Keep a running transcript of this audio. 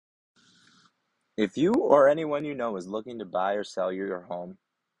If you or anyone you know is looking to buy or sell your home,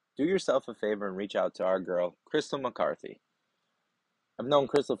 do yourself a favor and reach out to our girl, Crystal McCarthy. I've known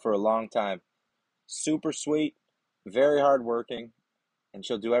Crystal for a long time. Super sweet, very hardworking, and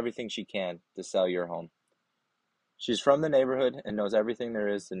she'll do everything she can to sell your home. She's from the neighborhood and knows everything there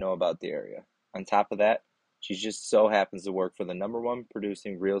is to know about the area. On top of that, she just so happens to work for the number one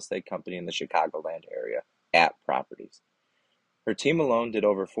producing real estate company in the Chicagoland area, App Properties. Her team alone did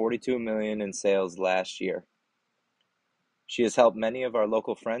over 42 million in sales last year. She has helped many of our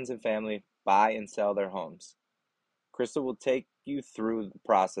local friends and family buy and sell their homes. Crystal will take you through the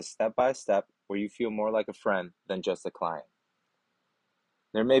process step by step where you feel more like a friend than just a client.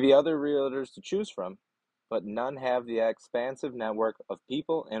 There may be other realtors to choose from, but none have the expansive network of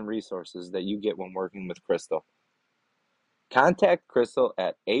people and resources that you get when working with Crystal. Contact Crystal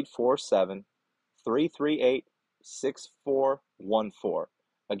at 847-338-6414.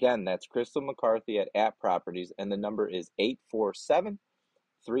 Again, that's Crystal McCarthy at App Properties, and the number is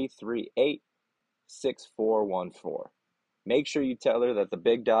 847-338-6414. Make sure you tell her that the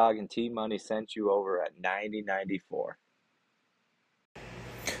big dog and T-Money sent you over at 9094.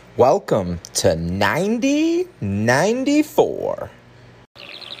 Welcome to 9094.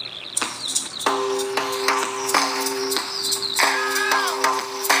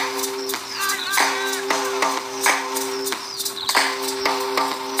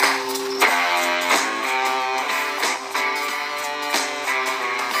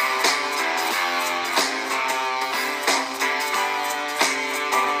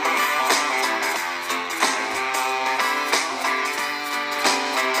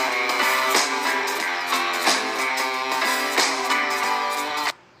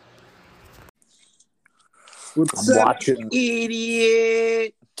 What's I'm up, watching,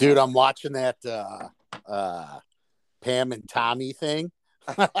 idiot? dude. I'm watching that Pam and Tommy thing.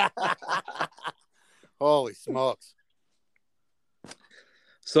 Holy smokes!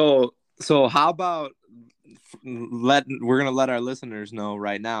 So how about we're gonna let our listeners know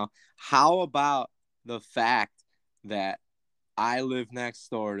right now. How about the fact that I live next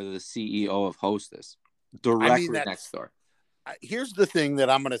door to the CEO of Hostess, directly next door? Here's the thing that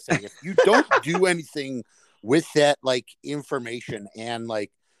I'm gonna say: if you don't do anything with that, like, information and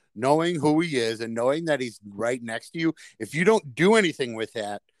like knowing who he is and knowing that he's right next to you, if you don't do anything with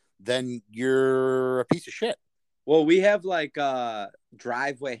that, then you're a piece of shit. Well, we have like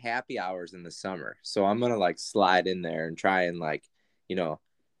driveway happy hours in the summer, so I'm gonna like slide in there and try and like, you know,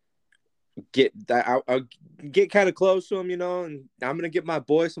 get that. I'll get kind of close to him, and I'm gonna get my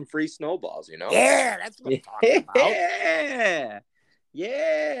boy some free snowballs. Yeah, that's what I'm talking about.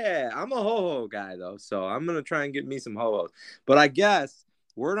 Yeah. I'm a ho-ho guy though, so I'm gonna try and get me some ho-hos. But I guess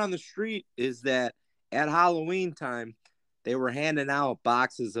word on the street is that at Halloween time, they were handing out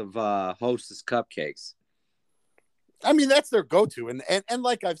boxes of Hostess cupcakes. I mean, that's their go-to, and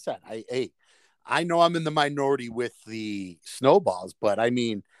like I've said, I know I'm in the minority with the snowballs, but I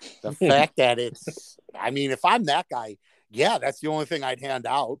mean, the fact that if I'm that guy, yeah, that's the only thing I'd hand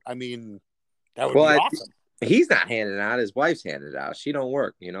out. I mean, that would be awesome. He's not handing it out. His wife's handing it out. She don't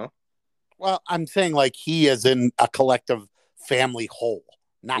work, Well, I'm saying like he is in a collective family whole,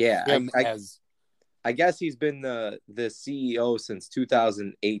 not him as. I guess he's been the CEO since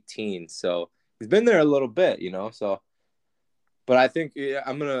 2018, so he's been there a little bit, So, but I think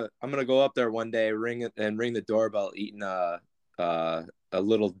I'm gonna go up there one day, ring the doorbell, eating a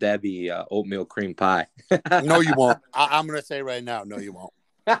Little Debbie oatmeal cream pie. No, you won't. I'm gonna say right now, no, you won't.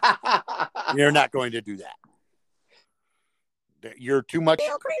 You're not going to do that. You're too much.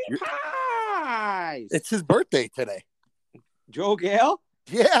 Pies. It's his birthday today. Joe Gale?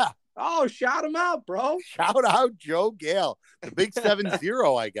 Yeah. Oh, shout him out, bro. Shout out Joe Gale. The big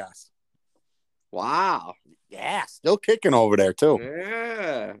 7-0, I guess. Wow. Yeah, still kicking over there, too.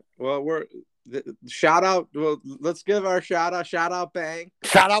 Yeah. Well, shout out. Well, let's give our shout out. Shout out, Bang.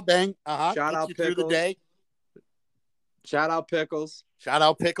 Shout out, Bang. Shout out, Pickles. Through the day. Shout out, Pickles. Shout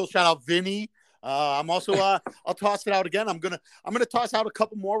out, Pickles. Shout out, Vinny. I'm also. I'll toss it out again. I'm gonna toss out a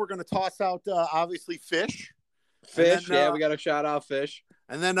couple more. We're gonna toss out obviously Fish. Fish. Then, we got to shout out Fish.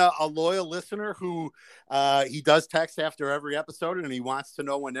 And then a loyal listener who he does text after every episode, and he wants to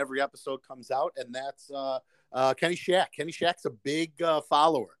know when every episode comes out, and that's Kenny Shack. Kenny Shack's a big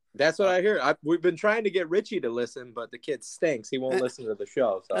follower. That's what I hear. We've been trying to get Richie to listen, but the kid stinks. He won't listen to the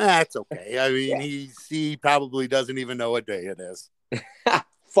show. So. That's okay. I mean, he probably doesn't even know what day it is.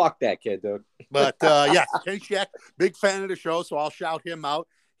 Fuck that kid, dude. But yes, Kenny Shack, big fan of the show, so I'll shout him out.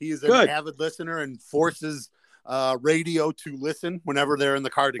 He is an avid listener and forces radio to listen whenever they're in the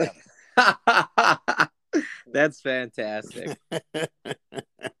car together. That's fantastic.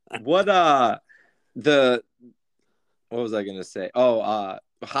 What the what was I gonna say? Oh,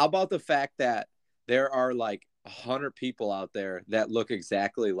 how about the fact that there are like 100 people out there that look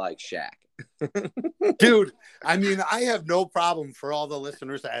exactly like Shaq? Dude, I mean, I have no problem for all the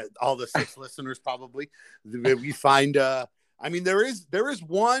listeners, all the 6 listeners probably. We find I mean there is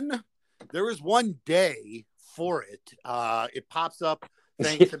one day for it. It pops up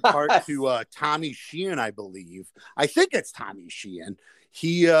thanks in part to Tommy Sheehan, I believe. I think it's Tommy Sheehan.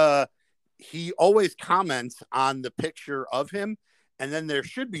 He always comments on the picture of him, and then there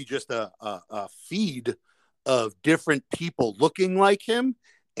should be just a feed of different people looking like him.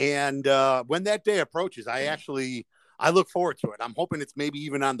 And when that day approaches, I look forward to it. I'm hoping it's maybe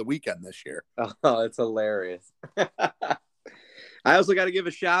even on the weekend this year. Oh, it's hilarious. I also got to give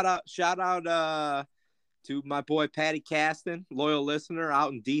a shout out to my boy Patty Caston, loyal listener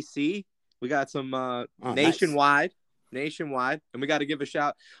out in DC. We got some nationwide, and we got to give a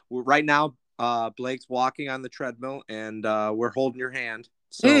shout. Right now, Blake's walking on the treadmill, and we're holding your hand.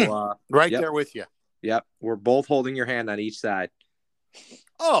 So there with you. Yep, we're both holding your hand on each side.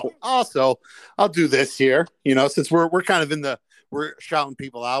 Oh, also, I'll do this here. You know, since we're kind of we're shouting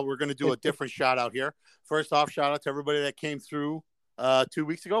people out, we're going to do a different shout out here. First off, shout out to everybody that came through 2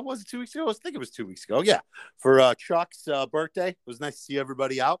 weeks ago. Was it 2 weeks ago? I think it was 2 weeks ago. Yeah, for Chuck's birthday. It was nice to see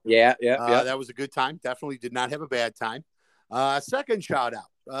everybody out. Yeah. That was a good time. Definitely did not have a bad time. Second shout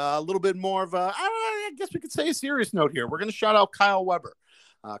out, a little bit more of I guess we could say a serious note here. We're going to shout out Kyle Weber.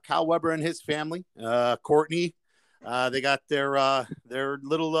 Kyle Weber and his family, Courtney, they got their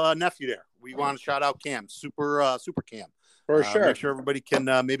little nephew there. We want to shout out Cam, super Cam. For sure. Make sure everybody can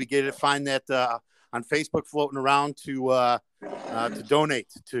maybe find that on Facebook floating around to donate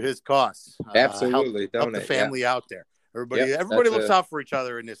to his cause. Absolutely, help the family out there. Everybody looks out for each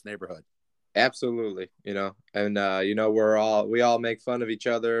other in this neighborhood. Absolutely, and we all make fun of each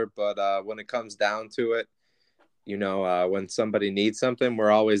other, but when it comes down to it, when somebody needs something,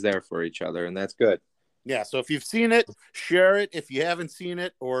 we're always there for each other, and that's good. Yeah, so if you've seen it, share it. If you haven't seen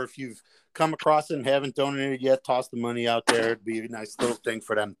it, or if you've come across it and haven't donated yet, toss the money out there. It'd be a nice little thing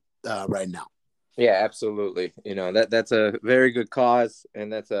for them right now. Yeah, absolutely. That's a very good cause,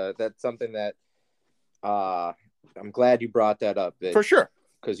 and that's something that I'm glad you brought that up, Vic, for sure.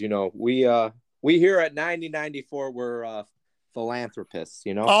 Because we here at 9094 we're philanthropists.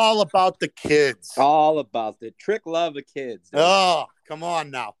 All about the kids, all about the trick love of kids. Oh, come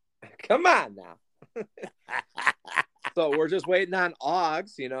on now. So we're just waiting on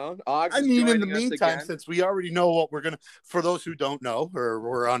Oggs, Oggs. I mean, in the meantime, since we already know what we're gonna, for those who don't know or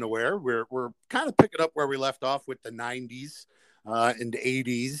were unaware, we're kind of picking up where we left off with the 90s and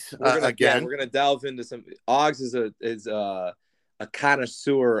 80s. Again, we're gonna delve into some. Oggs is a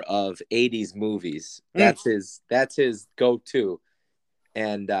connoisseur of 80s movies. That's his go-to,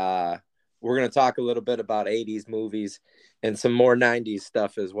 and we're gonna talk a little bit about 80s movies and some more 90s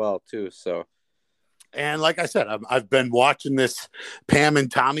stuff as well too. So. And like I said, I've been watching this Pam and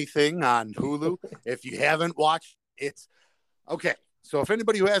Tommy thing on Hulu. If you haven't watched, it's okay. So if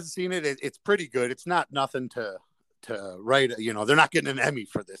anybody who hasn't seen it, it's pretty good. It's not nothing to write. They're not getting an Emmy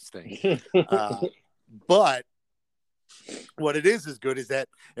for this thing. But what it is good is that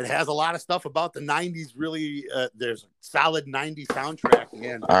it has a lot of stuff about the 90s. Really, there's a solid 90s soundtrack.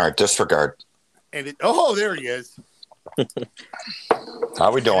 And all right, disregard. And there he is.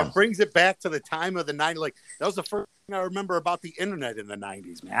 How we doing? It brings it back to the time of the 90s. Like, that was the first thing I remember about the internet in the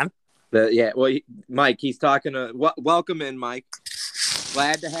 90s, man. Mike, he's talking to welcome in, Mike.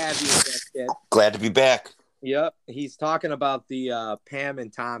 Glad to have you again, kid. Glad to be back. Yep, he's talking about the Pam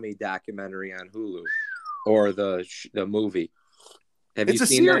and Tommy documentary on Hulu, or the movie. Have you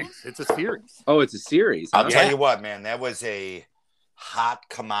seen that? It's a series. Oh, it's a series. I'll tell you what, man. That was a hot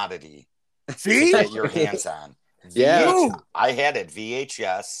commodity. See, to get your hands on. Yeah, I had it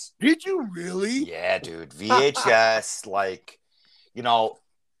VHS. Did you really? Yeah, dude. VHS,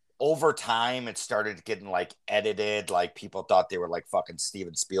 over time it started getting like edited. Like people thought they were like fucking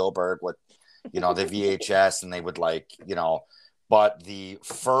Steven Spielberg with, the VHS, and they would but the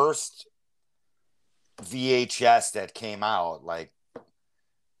first VHS that came out, like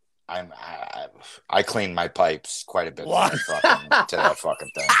I cleaned my pipes quite a bit to that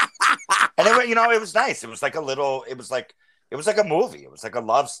fucking thing. And it was nice. It was like a movie. It was like a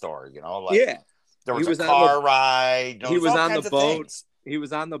love story, yeah. There was a car ride. He was on the boat. He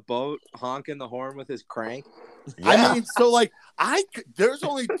was on the boat honking the horn with his crank. Yeah. I mean, so there's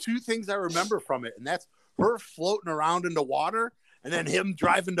only two things I remember from it, and that's her floating around in the water and then him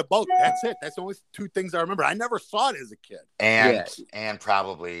driving the boat. That's it. That's the only two things I remember. I never saw it as a kid. And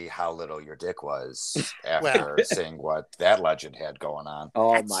probably how little your dick was after seeing what that legend had going on.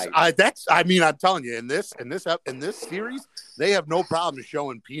 Oh my! I mean, I'm telling you, in this series, they have no problem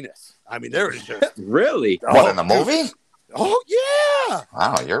showing penis. I mean, there is just really what in the movie. Oh yeah!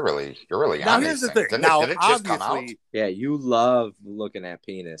 Wow, you're really now. on Here's the thing. thing. Did it just come out? Yeah, you love looking at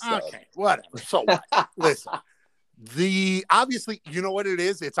penis. So. Okay, whatever. So what? Listen, obviously, you know what it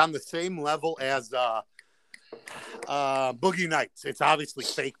is. It's on the same level as Boogie Nights. It's obviously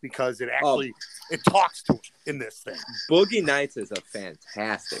fake because it actually it talks to it in this thing. Boogie Nights is a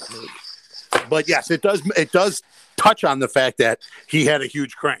fantastic movie. But yes, it does touch on the fact that he had a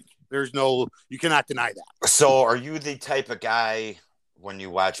huge crank. You cannot deny that. So are you the type of guy when you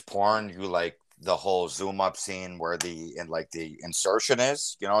watch porn, you like the whole zoom up scene where the insertion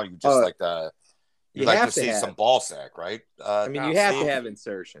is? You know, you just like you like to see some ball sack, right? I mean, you have to have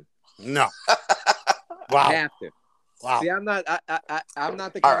insertion. No. Wow. You have to. Wow. See, I'm not the all kind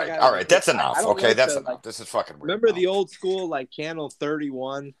right, of guy. All right, that's enough. Okay, like that's enough. This is fucking weird. Remember the old school like Channel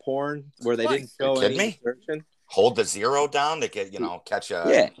 31 porn where they didn't show any insertion? Hold the zero down to get catch a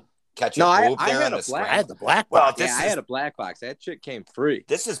boob there. I had the black box. I had a black box. That shit came free.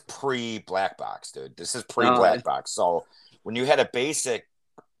 This is pre-black box, dude. This is pre-black box. So when you had a basic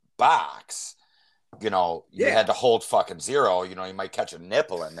box, you had to hold fucking zero. You might catch a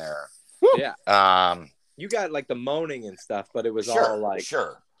nipple in there. Yeah. You got like the moaning and stuff, but it was all like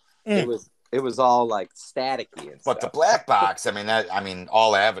it was all like staticky and stuff. But the black box,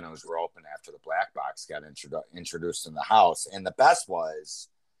 all avenues were open after the black box got introduced in the house, and the best was.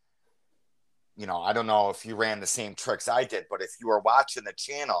 I don't know if you ran the same tricks I did, but if you were watching the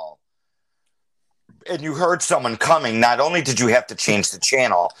channel and you heard someone coming, not only did you have to change the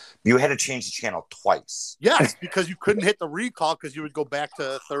channel, you had to change the channel twice. Yes, because you couldn't hit the recall because you would go back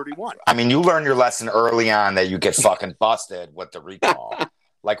to 31. I mean, you learned your lesson early on that you get fucking busted with the recall.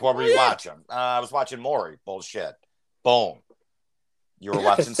 Like, what were you watching? I was watching Maury. Bullshit. Boom. You were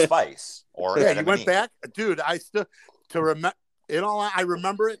watching Spice. Or you went back? Dude, I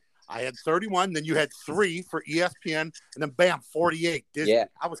remember it. I had 31, then you had 3 for ESPN, and then bam, 48. Disney. Yeah.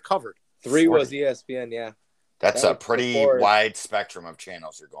 I was covered. 3 was ESPN, yeah. That's a pretty wide spectrum of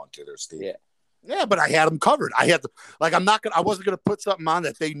channels you're going to there, Steve. Yeah. Yeah, but I had them covered. I wasn't gonna put something on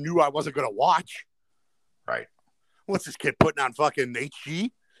that they knew I wasn't gonna watch. Right. What's this kid putting on fucking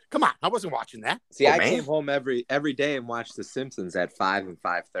HG? Come on, I wasn't watching that. See, I came home every day and watched The Simpsons at 5 and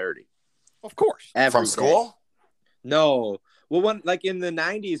 5:30. Of course. From school? No. Well, in the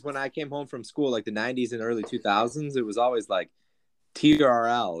 90s, when I came home from school, like the 90s and early 2000s, it was always like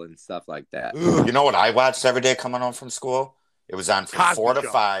TRL and stuff like that. You know what I watched every day coming home from school? It was on from 4 to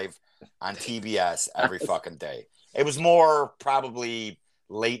 5 on TBS every fucking day. It was more probably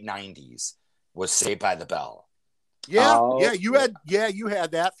late 90s was Saved by the Bell. Yeah, you had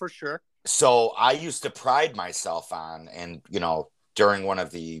that for sure. So I used to pride myself on, and during one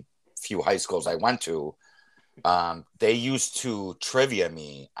of the few high schools I went to, they used to trivia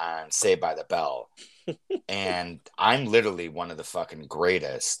me on Saved by the Bell. And I'm literally one of the fucking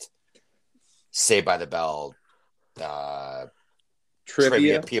greatest Saved by the Bell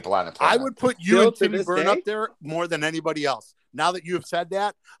trivia people on the planet. I would put you and Timmy Byrne up there more than anybody else. Now that you have said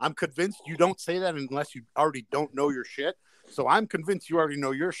that, I'm convinced you don't say that unless you already don't know your shit. So I'm convinced you already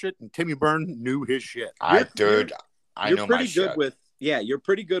know your shit, and Timmy Byrne knew his shit. I know my shit. You're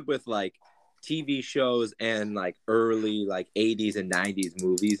pretty good with like TV shows and like early like 80s and 90s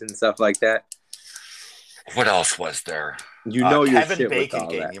movies and stuff like that. What else was there? Your Kevin shit Bacon with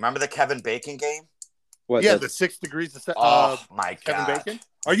all game. that. You remember the Kevin Bacon game? What, the 6 degrees of my Kevin God. Bacon.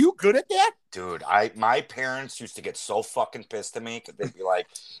 Are you good at that? Dude, my parents used to get so fucking pissed at me because they'd be like,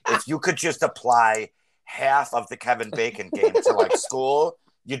 if you could just apply half of the Kevin Bacon game to like school,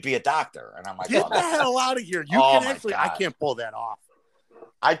 you'd be a doctor. And I'm like, get the hell out of here. You can actually, I can't pull that off.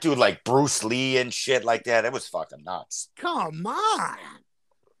 I do like Bruce Lee and shit like that. It was fucking nuts. Come on.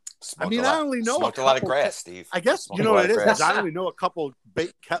 Smoked a lot of grass, Steve. I guess you know what it is. I only know a couple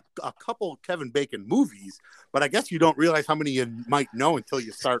Kevin Bacon movies, but I guess you don't realize how many you might know until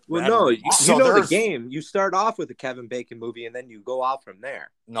you start. Well, no, you know the game. You start off with a Kevin Bacon movie, and then you go out from there.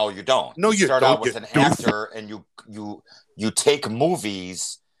 No, you don't. No, you start don't. out with an actor, and you take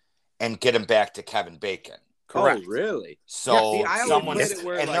movies and get them back to Kevin Bacon. Correct. Oh, really? So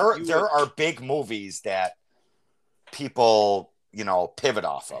there are big movies that people pivot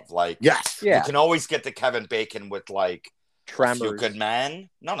off of. Like, yes, you can always get the Kevin Bacon with like Tremors. A Few Good Men.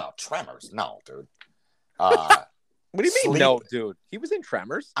 No, Tremors. No, dude. What do you mean? No, dude. He was in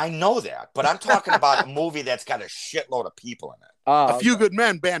Tremors. I know that, but I'm talking about a movie that's got a shitload of people in it. A Few Good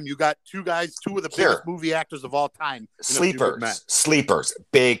Men. Bam, you got two guys, two of the biggest movie actors of all time. Sleepers,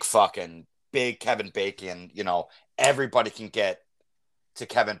 big Kevin Bacon. You know, everybody can get to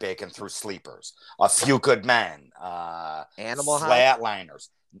Kevin Bacon through Sleepers. A Few Good Men. Animal Flatliners.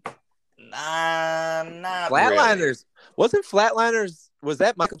 Not Flatliners. Really. Wasn't Flatliners? Was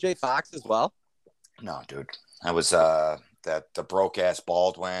that Michael J. Fox as well? No, dude. That was the broke ass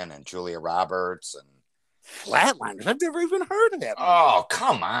Baldwin and Julia Roberts and Flatliners. I've never even heard of that movie. Oh,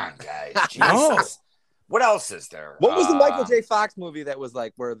 come on, guys. Jesus. What else is there? What was the Michael J. Fox movie that was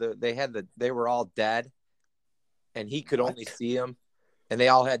like where they were all dead and he could only see them and they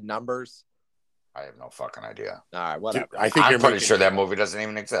all had numbers? I have no fucking idea. All right, whatever. Dude, I'm pretty sure that movie doesn't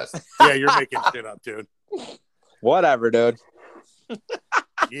even exist. Yeah, you're making shit up, dude. Whatever, dude.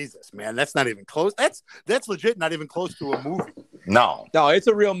 Jesus, man, that's not even close. That's legit not even close to a movie. No, it's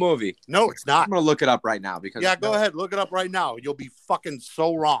a real movie. No, it's not. I'm gonna look it up right now because go ahead, look it up right now. You'll be fucking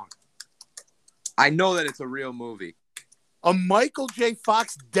so wrong. I know that it's a real movie. A Michael J.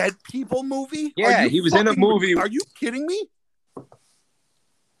 Fox dead people movie? Yeah, he was in a movie. Are you kidding me?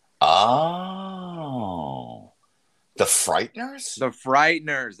 Oh, The Frighteners. The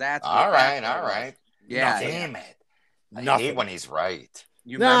Frighteners. That's all right. Yeah, damn it. I hate when he's right.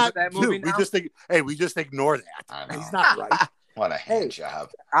 You remember that movie? Dude, we just ignore that. He's not right. What a hand job.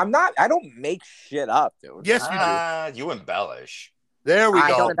 I don't make shit up, dude. Yes, you do. You embellish. There we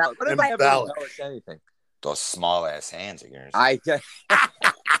go. What if I ever embellish anything? Those small ass hands of yours. I've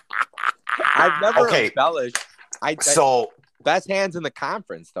never embellished. Best hands in the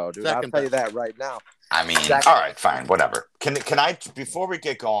conference, though, dude. I'll tell you that right now. I mean, all right, fine, whatever. Can I before we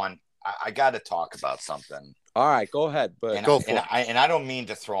get going? I got to talk about something. All right, go ahead. But go for it. I don't mean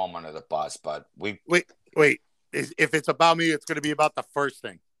to throw him under the bus, but wait. If it's about me, it's going to be about the first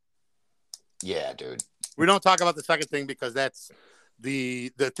thing. Yeah, dude. We don't talk about the second thing because that's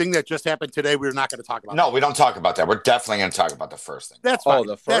the thing that just happened today. We're not going to talk about. No, we don't talk about that. We're definitely going to talk about the first thing. That's fine.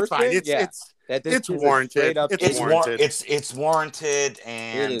 The first thing? It's warranted. It's warranted,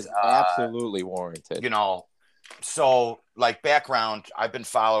 and it is absolutely warranted. You know, so like background, I've been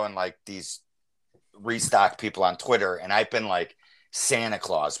following like these restock people on Twitter, and I've been like Santa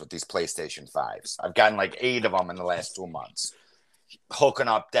Claus with these PlayStation 5s. I've gotten like 8 of them in the last 2 months. Hooking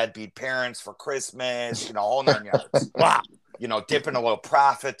up deadbeat parents for Christmas, you know, whole 9 yards. Wow. You know, dipping a little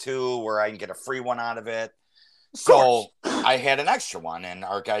profit too, where I can get a free one out of it. So I had an extra one, and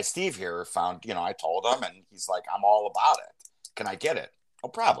our guy Steve here found, you know, I told him, and he's like, I'm all about it. Can I get it? No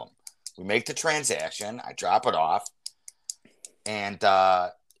problem. We make the transaction. I drop it off, and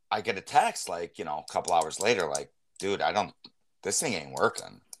I get a text like, you know, a couple hours later, like, dude, this thing ain't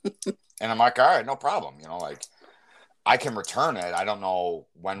working. And I'm like, all right, no problem. You know, like, I can return it. I don't know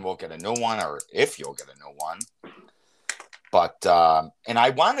when we'll get a new one or if you'll get a new one. But, and I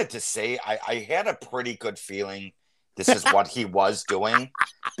wanted to say, I had a pretty good feeling this is what he was doing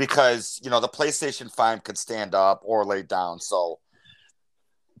because, you know, the PlayStation 5 could stand up or lay down. So,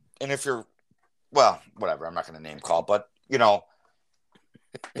 and if you're, well, whatever, I'm not going to name call, but, you know,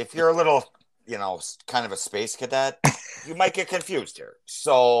 if you're a little, you know, kind of a space cadet, you might get confused here.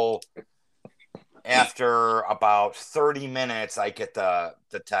 So after about 30 minutes, I get the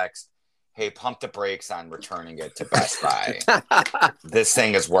text, hey, pump the brakes on returning it to Best Buy. This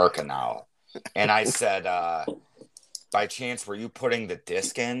thing is working now. And I said, by chance, were you putting the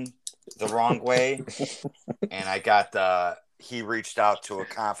disc in the wrong way? And I got he reached out to a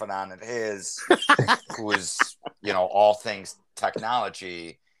confidant of his who is, you know, all things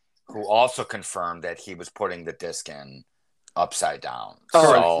technology, who also confirmed that he was putting the disc in upside down.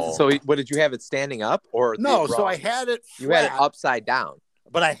 So what, did you have it standing up or no? So I had it flat, you had it upside down,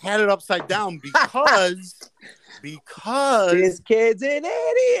 but I had it upside down because this kid's an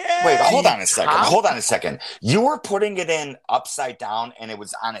idiot. Wait, hold on a second. You were putting it in upside down and it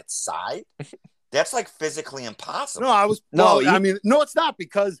was on its side. That's like physically impossible. No, I was no. I mean, no, it's not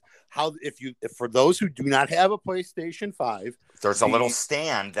because if for those who do not have a PlayStation 5, there's a little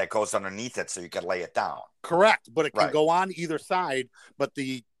stand that goes underneath it so you can lay it down. Correct, but it can go on either side. But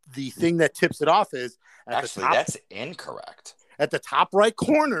the thing that tips it off is that's incorrect. At the top right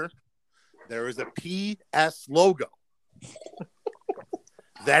corner, there is a PS logo.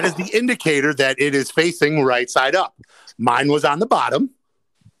 That is the indicator that it is facing right side up. Mine was on the bottom.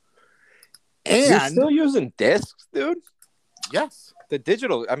 And you're still using discs, dude? Yes. The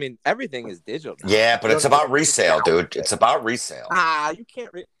digital, I mean, everything is digital now. Yeah, but it's about resale, dude. It's about resale. You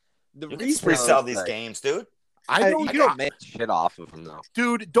can't resell these games, dude. I know you don't make shit off of them though,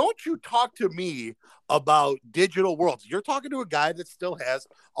 dude. Don't you talk to me about digital worlds. You're talking to a guy that still has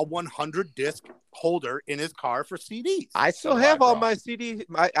a 100 disc holder in his car for CDs. I still have all my CD.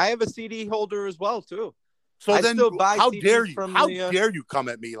 I have a CD holder as well too. So I then, still buy how CDs dare you? from How the, dare you come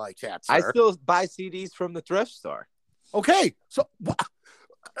at me like that, sir? I still buy CDs from the thrift store. Okay, so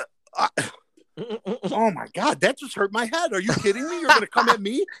oh my god, that just hurt my head. Are you kidding me? You're gonna come at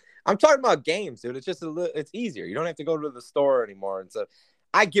me? I'm talking about games, dude. It's just it's easier. You don't have to go to the store anymore. And so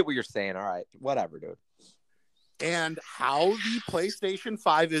I get what you're saying. All right, whatever, dude. And how the PlayStation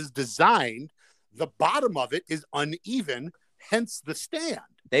 5 is designed, the bottom of it is uneven, hence the stand.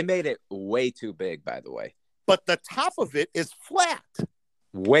 They made it way too big, by the way. But the top of it is flat.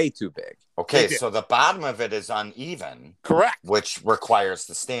 Way too big. Okay, so the bottom of it is uneven. Correct. Which requires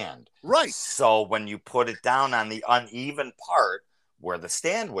the stand. Right. So when you put it down on the uneven part where the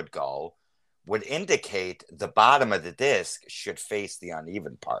stand would go, would indicate the bottom of the disc should face the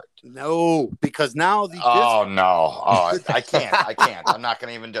uneven part. No, because now the disc... Oh, no. Oh, I can't. I'm not going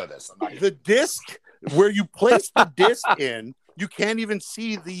to even do this. The disc, where you place the disc in, you can't even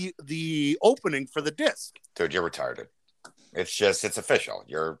see the opening for the disc. Dude, you're retarded. It's official.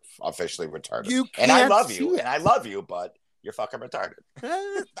 You're officially retarded. You can't and I love see you, it. and I love you, but you're fucking retarded.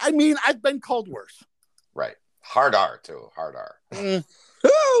 I mean, I've been called worse. Right. Hard R, too. Hard R.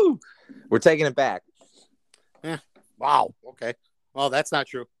 Woo! We're taking it back. Wow. Okay. Well, that's not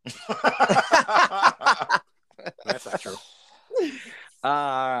true. That's not true.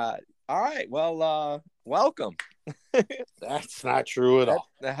 All right. Well, welcome. That's not true at all.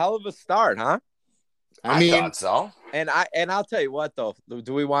 A hell of a start, huh? I mean, thought so. And I'll tell you what though.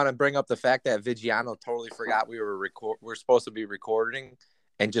 Do we want to bring up the fact that Vigiano totally forgot we're supposed to be recording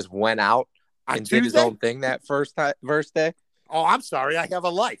and just went out and did his own thing that first day? Oh, I'm sorry. I have a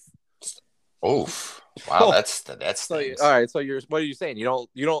life. Oof. Wow, that's so. All right, so what are you saying?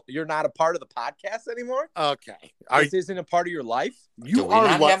 You're not a part of the podcast anymore? Okay. This isn't a part of your life? Do we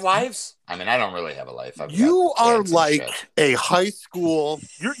not have lives? I mean, I don't really have a life. You are like a high school.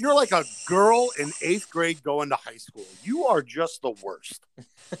 You're like a girl in 8th grade going to high school. You are just the worst.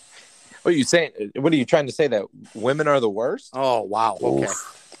 What are you saying? What are you trying to say, that women are the worst? Oh, wow. Okay.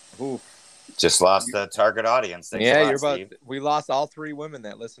 Oof. Just lost the target audience. Thanks a lot, Steve. We lost all 3 women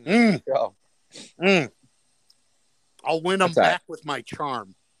that listen to the show. I'll win them back with my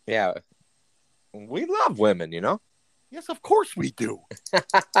charm. Yeah. We love women, you know? Yes, of course we do.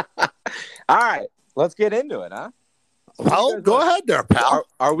 All right. Let's get into it, huh? Well, go ahead there, pal.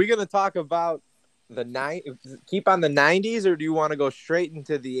 Are we going to talk about keep on the 90s, or do you want to go straight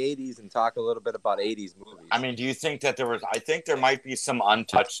into the 80s and talk a little bit about 80s movies? I mean, do you think that I think there might be some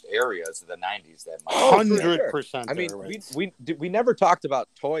untouched areas of the 90s that might 100%. I mean, we never talked about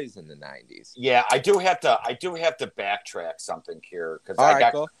toys in the 90s. Yeah, I do have to backtrack something here because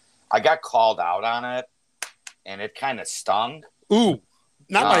I got called out on it and it kind of stung. Ooh.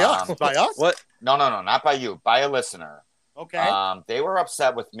 Not by us. By us? What? No, not by you, by a listener. Okay. They were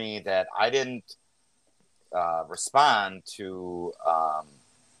upset with me that I didn't respond to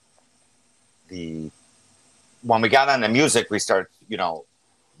when we got on the music, we started,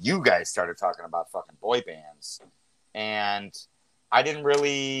 you guys started talking about fucking boy bands, and I didn't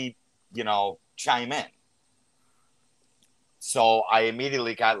really, chime in. So I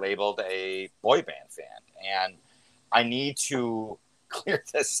immediately got labeled a boy band fan, and I need to clear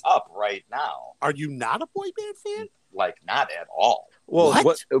this up right now. Are you not a boy band fan? Like, not at all. Well,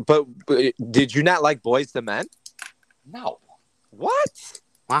 what? But did you not like Boys to Men? No. What?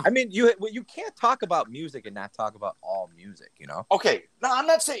 Wow. I mean, you can't talk about music and not talk about all music, you know? Okay. No, I'm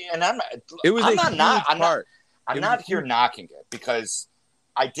not saying, and I'm not here knocking it, because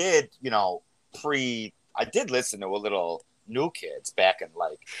I did, I did listen to a little New Kids back in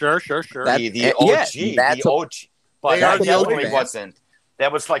like sure. The OG. But that definitely wasn't.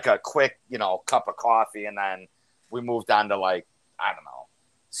 That was like a quick, cup of coffee, and then we moved on to like, I don't know,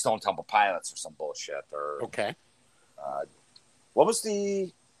 Stone Temple Pilots or some bullshit. Or okay. What was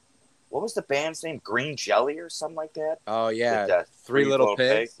the band's name? Green Jelly or something like that? Oh yeah, Three Little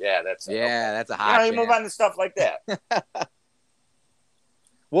Pigs. Yeah, that's it. Yeah, okay. That's a hot. You move on to stuff like that.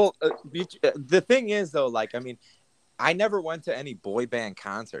 Well, the thing is though, like, I mean, I never went to any boy band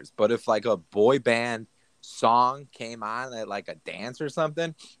concerts, but if like a boy band song came on at like a dance or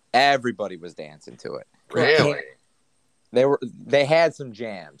something, everybody was dancing to it. Really? They had some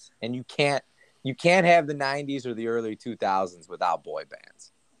jams, and you can't have the 90s or the early 2000s without boy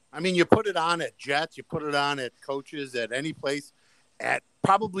bands. I mean, you put it on at Jets, you put it on at Coaches, at any place, at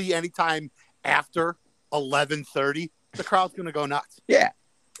probably any time after 11:30, the crowd's going to go nuts. Yeah.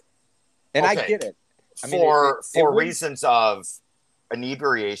 And okay. I get it. I mean, for wouldn't- reasons of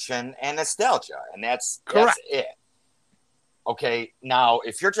inebriation and nostalgia, and that's Correct. it. Okay, now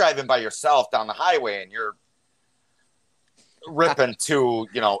if you're driving by yourself down the highway and you're ripping to,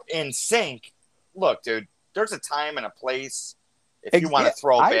 In Sync, look, dude, there's a time and a place if you want to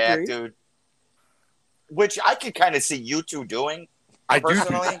throw I back, agree. dude. Which I could kind of see you two doing. I do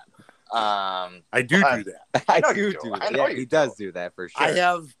personally. that. I I do but- do that. I know do you do do. that. I know Yeah, you he do. does do that for sure.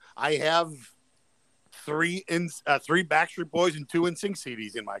 I have three Backstreet Boys and 2 NSYNC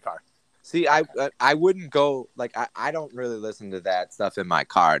CDs in my car. See, I wouldn't go like I don't really listen to that stuff in my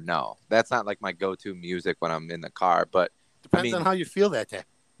car. No, that's not like my go-to music when I'm in the car. But Depends on how you feel that day.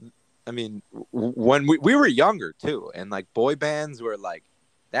 I mean, when we were younger too, and like boy bands were like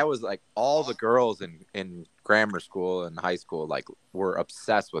that was like all the girls in grammar school and high school like were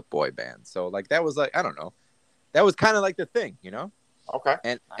obsessed with boy bands. So like that was like I don't know, that was kind of like the thing, Okay.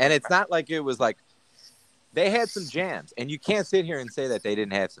 And it's not like it was like they had some jams, and you can't sit here and say that they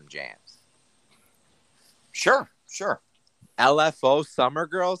didn't have some jams. Sure. LFO Summer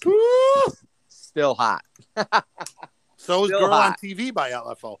Girls still hot. So is Still Girl hot. on TV by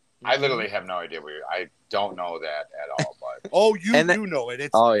LFO. I literally have no idea I don't know that at all, but Oh, you And do know it.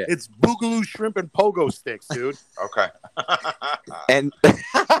 It's Oh yeah, it's Boogaloo shrimp and pogo sticks, dude. okay. and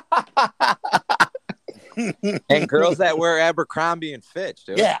and girls that wear Abercrombie and Fitch,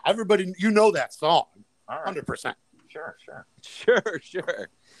 dude. Yeah, everybody, you know that song, All right. 100%. Sure. Sure.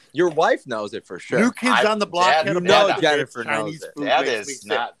 Your wife knows it for sure. New Kids on the Block. Dad- had a you bunch know of Jennifer Chinese knows it. food That makes me is sick.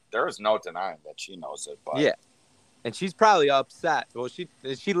 not. There is no denying that she knows it, but Yeah. And she's probably upset. Well, she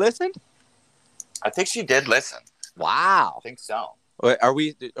listened? I think she did listen. Wow. I think so. Wait, are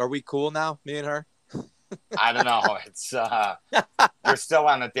we cool now, me and her? I don't know. It's you're still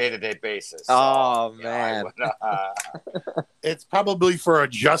on a day-to-day basis. So, Oh, I man. It's probably for a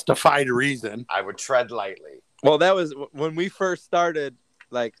justified reason. I would tread lightly. Well, that was when we first started,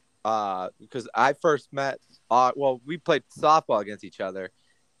 like, because I first met, we played softball against each other,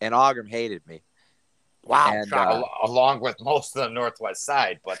 and Augram hated me. Wow. And, shocking. Along with most of the Northwest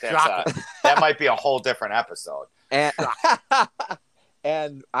side, but that's Shocking. that might be a whole different episode. And,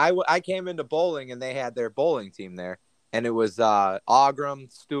 and I came into bowling, and they had their bowling team there, and it was Augram,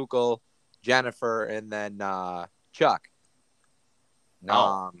 Stukel, Jennifer, and then Chuck.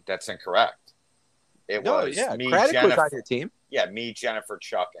 No, that's incorrect. It was me, Craddock Jennifer. was on your team. Yeah, me, Jennifer,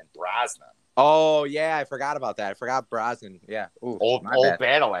 Chuck, and Brosnan. Oh yeah, I forgot about that. I forgot Brosnan. Yeah, ooh, Old my bad.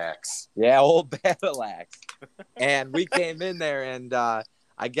 battle axe. Yeah, old battle axe. And we came in there, and I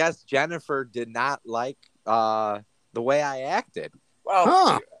guess Jennifer did not like the way I acted.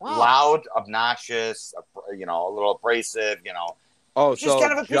 Well, Wow. loud, obnoxious, a little abrasive. Oh, She's so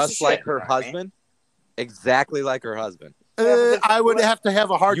kind of a piece of just like shit, her you know what I mean? husband, exactly like her husband. I would have to have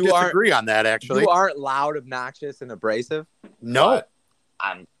a hard You aren't- disagree on that, actually. You aren't loud, obnoxious, and abrasive. No. But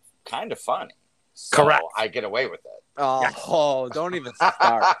I'm kind of funny. So Correct. I get away with it. Oh, don't even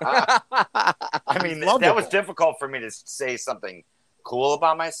start. I mean, lovable. that was difficult for me to say something cool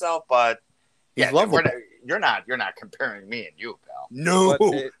about myself, but He's yeah, lovable. you're not comparing me and you, pal. No.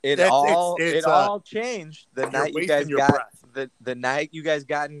 But it That's- all it's, it all changed the you're night you guys wasting your got breath. the night you guys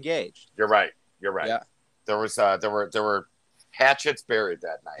got engaged. You're right. Yeah. There were hatchets buried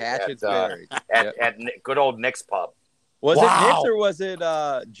that night. Hatchets at, buried. Yep. at good old Nick's pub. Was it Wow. Nick's or was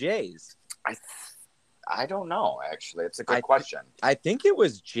it Jay's? I don't know. Actually, it's a good question. I think it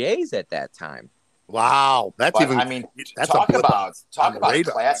was Jay's at that time. Wow. That's But, even. I mean, that's talk a blip about on the a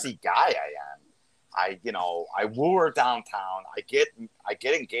radar. classy guy I am. I woo her downtown. I get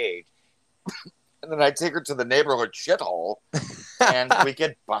engaged, and then I take her to the neighborhood shithole, and we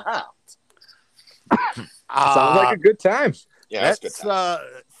get bombed. Sounds like a good time. Yeah, that's That's good. Time.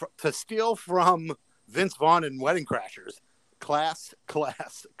 to steal from Vince Vaughn and Wedding Crashers. Class.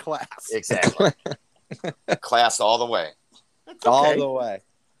 Exactly. Class all the way. That's okay. All the way.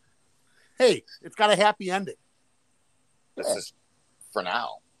 Hey, it's got a happy ending. This is for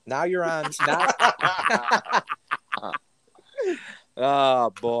now. Now you're on. Oh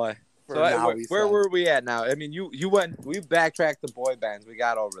boy. For So now, where he where says. were we at now? I mean, you went. We backtracked the boy bands. We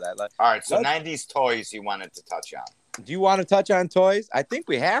got over that. Like, All right, so Let's- 90s toys you wanted to touch on. do you want to touch on toys? I think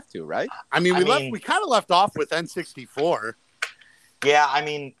we have to, right? I mean, I we mean- kind of left off with N64. Yeah, I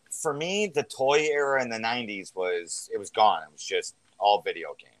mean, for me, the toy era in the 90s was gone. It was just all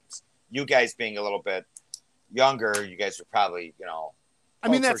video games. You guys being a little bit younger, you guys were probably, I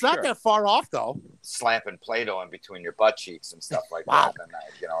mean, Oh, that's for not sure. that far off, though. slapping Play-Doh in between your butt cheeks and stuff like Wow. that in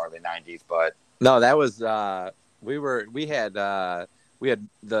the early 90s. But No, that was we had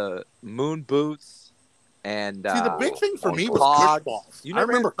the moon boots and See, the big thing for me was Pogs. Kush balls. You I never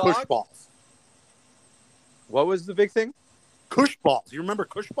remember had Kush Pogs? balls. What was the big thing? Cush balls. You remember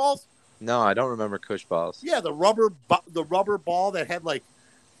Cush balls? No, I don't remember Cush balls. Yeah, the rubber ball that had like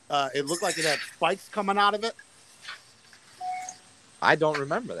it looked like it had spikes coming out of it. I don't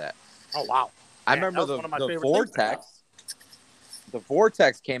remember that. Oh wow! I Man, remember that was one of my the favorite Vortex. The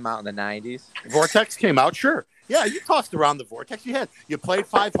Vortex came out in the 90s. Vortex came out, sure. Yeah, you tossed around the Vortex. You played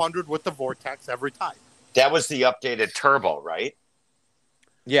 500 with the Vortex every time. That was the updated turbo, right?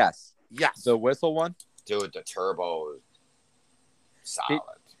 Yes. Yes. The whistle one? Dude, the turbo is solid.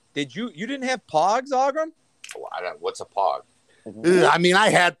 Did you didn't have Pogs, Augram? What's a pog? I mean, I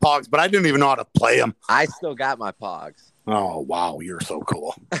had Pogs, but I didn't even know how to play them. I still got my Pogs. Oh, wow. You're so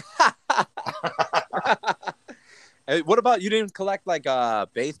cool. Hey, what about you didn't collect like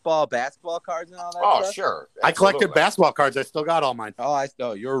baseball, basketball cards and all that stuff? Sure. Absolutely. I collected basketball cards. I still got all mine.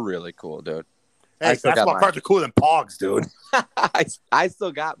 Oh, you're really cool, dude. Hey, basketball cards are cooler than Pogs, dude. I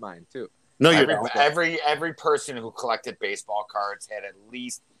still got mine too. No, you don't. Every person who collected baseball cards had at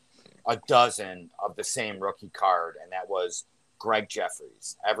least a dozen of the same rookie card, and that was Greg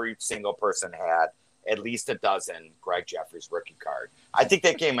Jeffries. Every single person had at least a dozen Greg Jeffries rookie card. I think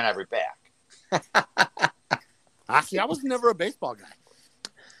that came in every back. Actually, I was never a baseball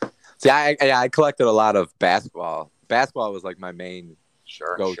guy. See, I collected a lot of basketball. Basketball was like my main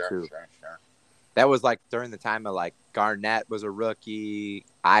go-to. Sure. That was like during the time of like Garnett was a rookie,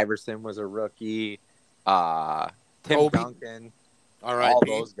 Iverson was a rookie, Tim Kobe. Duncan, All right, all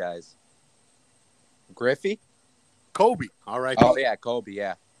those guys. Griffey? Kobe. All right. Oh yeah, Kobe.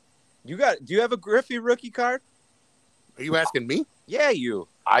 Yeah. Do you have a Griffey rookie card? Are you asking me? Yeah, you.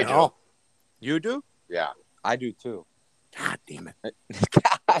 I No. do. You do? Yeah. I do too. God damn it.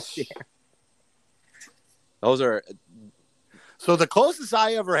 God damn. Those are. So the closest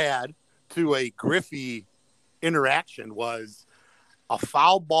I ever had to a Griffey interaction was a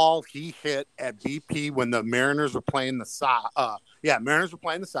foul ball he hit at BP when the Mariners were playing the Sox. Mariners were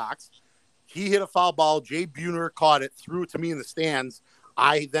playing the Sox. He hit a foul ball. Jay Buhner caught it, threw it to me in the stands.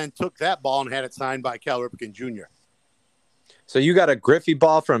 I then took that ball and had it signed by Cal Ripken Jr. So you got a Griffey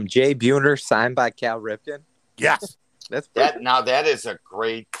ball from Jay Buhner signed by Cal Ripken? Yes. That's that is a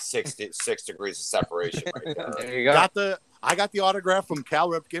great 6 degrees of separation right there. There you go. I got the autograph from Cal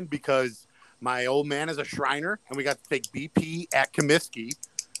Ripken because my old man is a Shriner, and we got to take BP at Comiskey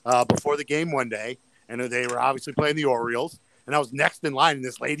before the game one day, and they were obviously playing the Orioles, and I was next in line, and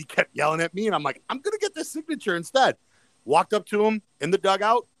this lady kept yelling at me, and I'm like, I'm going to get this signature instead. Walked up to him in the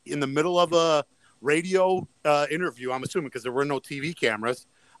dugout in the middle of a radio interview, I'm assuming, because there were no TV cameras.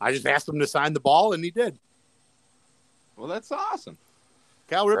 I just asked him to sign the ball, and he did. Well, that's awesome.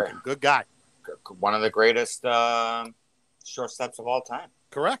 Cal Ripken, good guy. One of the greatest shortstops of all time.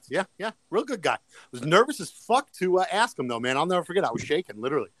 Correct. Yeah. Real good guy. I was nervous as fuck to ask him, though, man. I'll never forget. I was shaking,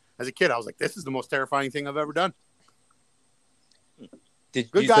 literally. As a kid, I was like, this is the most terrifying thing I've ever done.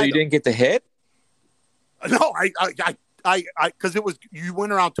 Good guy, so you though. didn't get the hit? No, I because it was, you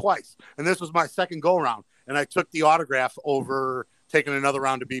went around twice, and this was my second go around, and I took the autograph over taking another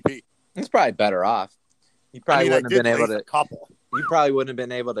round to BP. It's probably better off. You probably wouldn't have been able to. A couple. You probably wouldn't have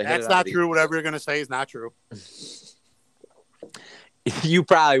been able to hit it. That's not true. Whatever you're going to say is not true. You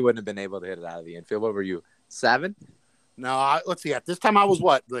probably wouldn't have been able to hit it out of the infield. What were you, 7? No, let's see. At this time, I was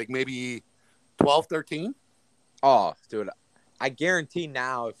what, like maybe 12, 13? Oh, dude. I guarantee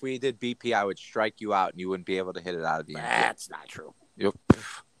now if we did BP, I would strike you out and you wouldn't be able to hit it out of the infield. That's not true. Yep.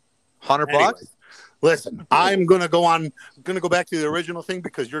 $100? Anyways, listen, I'm going to go back to the original thing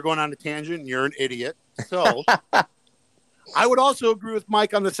because you're going on a tangent and you're an idiot. So I would also agree with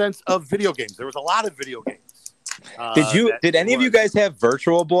Mike on the sense of video games. There was a lot of video games. Did any of you guys have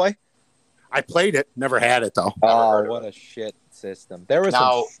Virtual Boy? I played it, never had it though. Oh, what a shit system. There was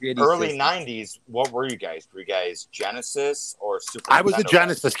now, some shitty early systems. 90s, what were you guys? Were you guys Genesis or Super I was a Nintendo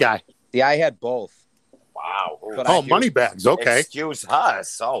Genesis guy. Yeah, I had both. Wow. But Oh, money bags. Okay. Excuse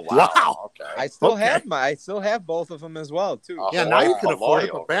us. Oh, wow. Wow. Okay. I still have both of them as well too. Yeah, now you can Hawaii afford it,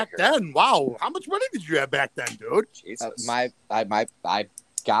 over but back here. then, wow, how much money did you have back then, dude? Jesus. I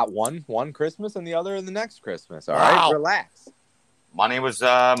got one Christmas and the other in the next Christmas. All Wow. right, relax. Money was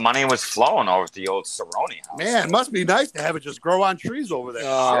flowing over at the old Cerrone house. Man, it must be nice to have it just grow on trees over there.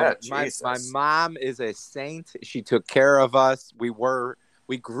 Shit, my Jesus. mom is a saint. She took care of us. We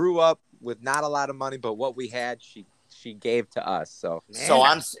grew up with not a lot of money, but what we had, she gave to us. So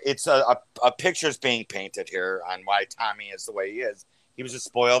It's a picture's being painted here on why Tommy is the way he is. He was a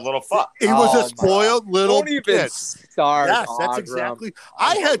spoiled little fuck. He was a spoiled little don't even kid. start. Yes, that's Augram. exactly.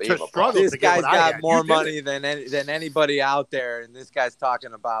 I had to Unbelievable. struggle This to get guy's what I got had. more You did money it. than anybody out there, and this guy's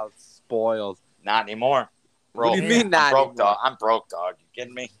talking about spoiled. Not anymore. What do you Broke. mean not I'm broke, anymore? dog. I'm broke, dog. You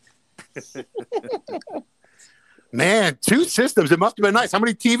kidding me? Man, 2 systems. It must have been nice. How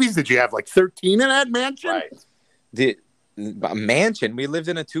many TVs did you have? Like 13 in that mansion? Right. The a mansion. We lived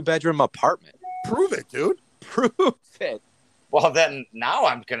in a 2-bedroom apartment. Prove it, dude. Prove it. Well, then now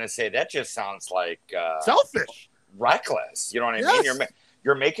I'm gonna say that just sounds like Selfish. reckless. You know what I Yes. mean?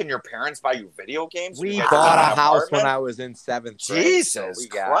 You're making your parents buy you video games. We You guys bought live in a an house when apartment? I was in 7th grade. Jesus so we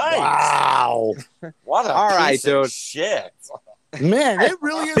got- Christ! Wow. What a All right, piece of dude. shit. Man, it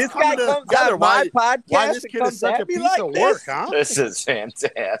really is This guy coming comes together. on my podcast. Why this and kid comes is such at a me piece like of this? work, huh? This is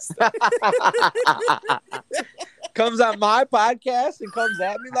fantastic. Comes on my podcast and comes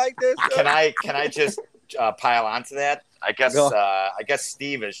at me like this. Can I just pile onto that? I guess Go. I guess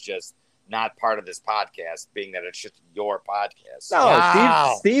Steve is just not part of this podcast, being that it's just your podcast. No,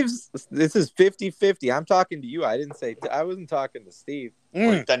 Wow. Steve's. This is 50-50. I'm talking to you. I didn't say. I wasn't talking to Steve.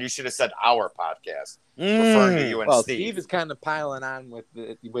 Mm. Then you should have said our podcast, referring to you and Well, Steve. Steve is kind of piling on with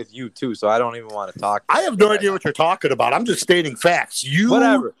you too, so I don't even want to talk. I have no idea what you're talking about. I'm just stating facts.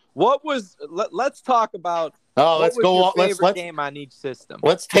 Whatever. What was? Let's talk about. Oh, what let's was go. your On, favorite game on each system.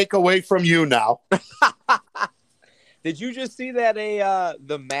 let's take away from you now. Did you just see that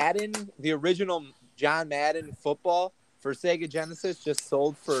the Madden, the original John Madden football for Sega Genesis just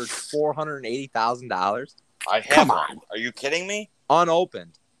sold for $480,000 I have Come one. on. Are you kidding me?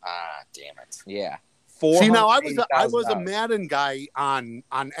 unopened? Ah, damn it. Yeah. See, now I was a $480,000. Madden guy on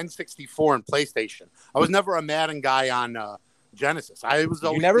N64 and PlayStation. I was never a Madden guy on Genesis. I was You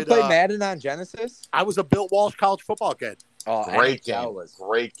always never did, played Madden on Genesis? I was a Bill Walsh college football kid. Oh, Great NHL game. was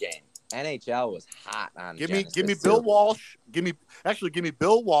Great game. NHL was hot on Give Genesis. me too. Bill Walsh. Give me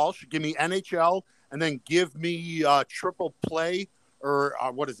Bill Walsh. Give me NHL, and then give me triple play or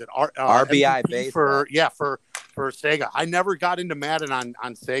what is it? RBI MVP for Sega. I never got into Madden on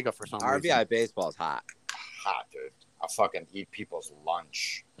Sega for some reason. RBI baseball is hot. Hot, dude. I fucking eat people's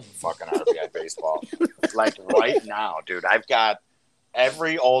lunch. Fucking RBI baseball. Like right now, dude. I've got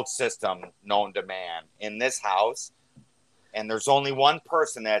every old system known to man in this house. And there's only one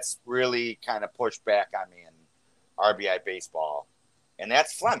person that's really kind of pushed back on me in RBI baseball, and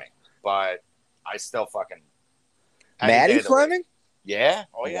that's Fleming. But I still fucking Maddie Fleming? Yeah.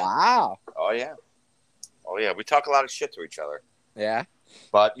 Oh yeah. Wow. Oh yeah. Oh yeah. We talk a lot of shit to each other. Yeah.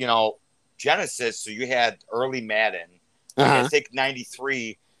 But Genesis. So you had early Madden. Uh-huh. I think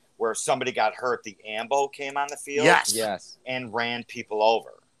 '93, where somebody got hurt. The ambo came on the field. Yes. And ran people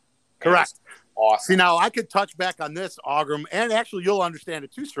over. Correct. Awesome. See, now I could touch back on this, Augram, and actually you'll understand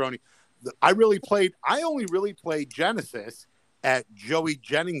it too, Stroni. I only really played Genesis at Joey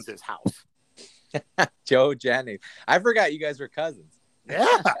Jennings' house. Joe Jennings. I forgot you guys were cousins.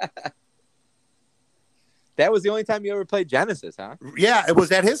 Yeah. That was the only time you ever played Genesis, huh? Yeah, it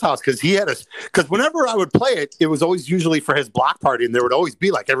was at his house because because whenever I would play it, it was always usually for his block party, and there would always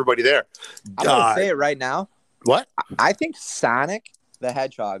be like everybody there. I'm going to say it right now. What? I think Sonic the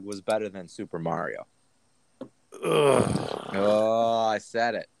Hedgehog was better than Super Mario. Ugh. Oh, I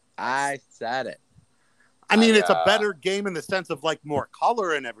said it. I mean, it's a better game in the sense of like more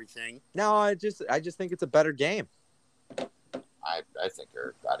color and everything. No, I just think it's a better game. I think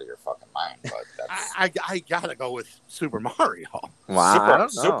you're out of your fucking mind, but that's I gotta go with Super Mario. Wow, I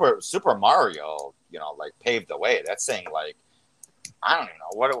don't know. Super Mario, like paved the way. That's saying like I don't even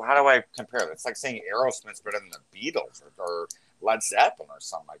know how do I compare that? It's like saying Aerosmith's better than the Beatles or Led Zeppelin or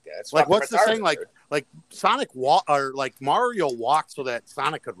something like that. It's like what's the saying? dude. Like Sonic or like Mario walked so that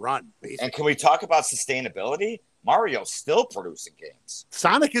Sonic could run. Basically. And can we talk about sustainability? Mario's still producing games.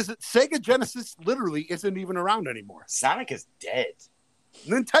 Sega Genesis literally isn't even around anymore. Sonic is dead.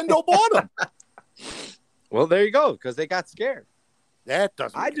 Nintendo bought them. Well, there you go, because they got scared. That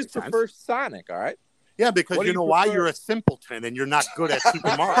doesn't. I just prefer Sonic. All right. Yeah, because What do you know you why? prefer? You're a simpleton and you're not good at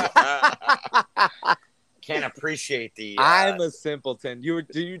Super Mario. Can't appreciate the. I'm a simpleton.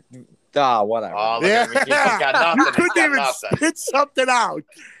 Whatever. Oh, look at him. He's got nothing. You He's couldn't got even nothing. spit something out.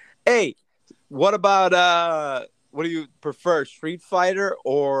 Hey, what about what do you prefer, Street Fighter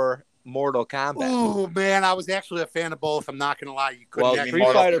or Mortal Kombat? Oh man, I was actually a fan of both. I'm not gonna lie. You couldn't. Well, actually-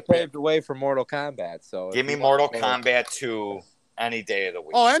 Street Fighter paved the way for Mortal Kombat. So if Give me you Mortal want- Kombat 2 any day of the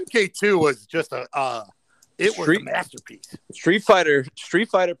week. Oh, MK2 was just it was a Street- masterpiece. Street Fighter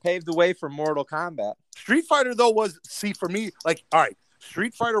paved the way for Mortal Kombat. Street Fighter though for me, like, all right,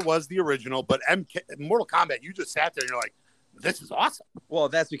 Street Fighter was the original, but Mortal Kombat, you just sat there and you're like, this is awesome. Well,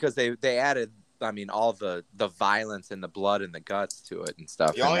 that's because they added, I mean, all the violence and the blood and the guts to it and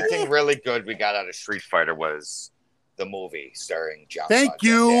stuff. The only thing really good we got out of Street Fighter was the movie starring John. Thank Van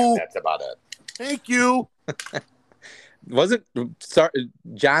you. Damme. That's about it. Thank you. Wasn't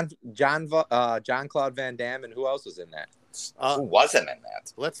John Claude Van Damme, and who else was in that? Who wasn't in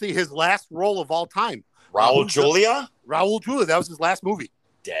that? Let's see his last role of all time. Raul Julia? Raul Julia. That was his last movie.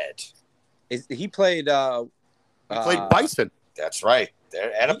 Dead. He played He played Bison. That's right.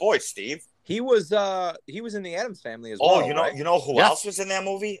 Attaboy, Steve. He was in the Addams Family as well. Oh, you know who else was in that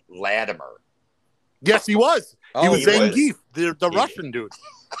movie? Latimer. Yes, he was. He was Zangief, the He- Russian dude.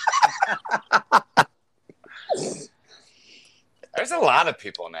 There's a lot of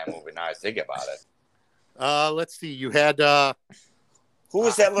people in that movie now I think about it. Let's see. You had Who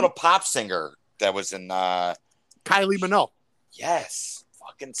was that little pop singer that was in Kylie Minogue. Yes.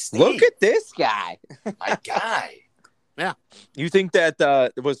 Fucking Steve. Look at this guy. my guy. You think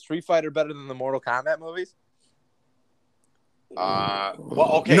that was Street Fighter better than the Mortal Kombat movies? Well,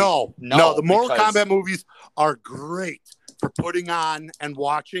 okay. No. The Mortal because- Kombat movies are great for putting on and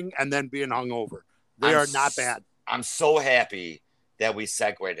watching and then being hungover. They are not bad. I'm so happy that we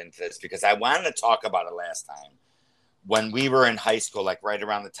segued into this because I wanted to talk about it last time when we were in high school, like right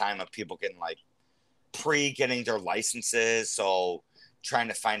around the time of people getting like getting their licenses. So trying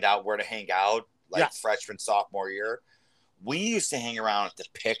to find out where to hang out, like freshman, sophomore year. We used to hang around at the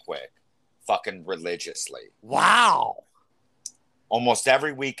Pickwick fucking religiously. Wow. Almost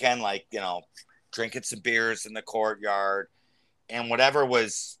every weekend, like, drinking some beers in the courtyard and whatever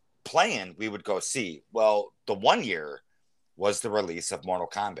was playing, we would go see. Well, the one year was the release of Mortal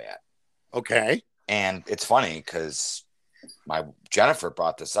Kombat. Okay. And it's funny because Jennifer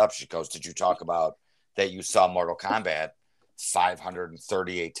brought this up. She goes, "Did you talk about that you saw Mortal Kombat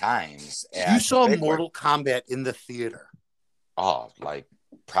 538 times?" You saw Mortal Kombat in the theater. Oh, like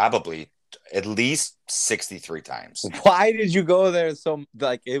probably at least 63 times. Why did you go there? So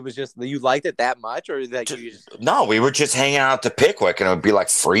like it was just you liked it that much, or that you just... No, we were just hanging out at the Pickwick, and it would be like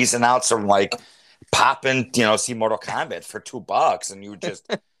freezing out, some like popping, see Mortal Kombat for $2, and you would just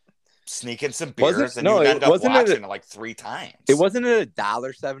sneak in some beers, and you'd end up watching it like 3 times. It wasn't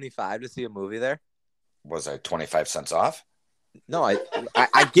 $1.75 to see a movie there. Was I 25 cents off? No, I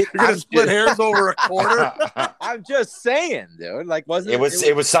get. You're gonna split hairs over a quarter. I'm just saying, dude. Like, wasn't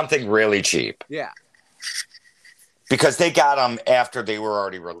it was something really cheap? Yeah, because they got them after they were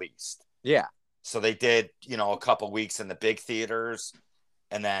already released. Yeah, so they did, a couple weeks in the big theaters,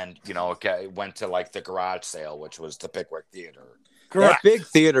 and then it went to like the garage sale, which was the Pickwick Theater. Correct. That big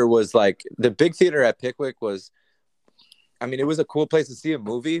theater was like the big theater at Pickwick was. I mean, it was a cool place to see a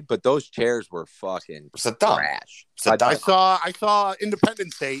movie, but those chairs were fucking trash. I saw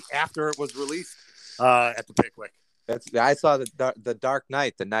Independence Day after it was released at the Pickwick. I saw the Dark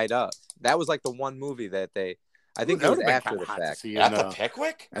Knight, the night of. That was like the one movie that they. I think it was after the fact. At the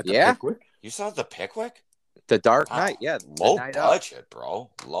Pickwick? At the Pickwick? You saw the Pickwick? The Dark Knight, yeah. Low budget, bro.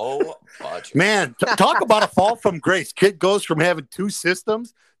 Low budget. Man, talk about a fall from grace. Kid goes from having 2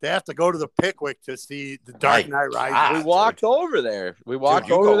 systems. They have to go to the Pickwick to see the Dark Knight Rises. We walked over there. We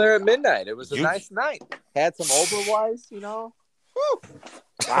walked over there at midnight. It was a nice night. Had some Oberweis, Whew.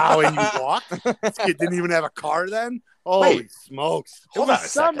 Wow, and you walked? This kid didn't even have a car then? Holy smokes. It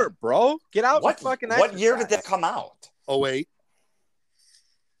was summer, bro. Get out and fucking What year did that come out? 08.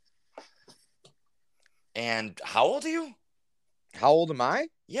 And how old are you? How old am I?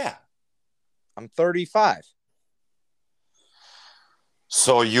 Yeah. I'm 35.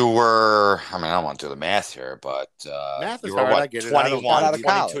 So you were, I don't want to do the math here, but math is you were hard, what, I get it. 21,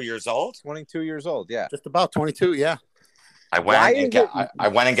 22 years old? 22 years old, yeah. Just about 22, yeah. I went and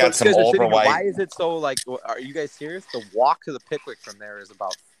got some Oberweis. Why is it so, like, are you guys serious? The walk to the Pickwick from there is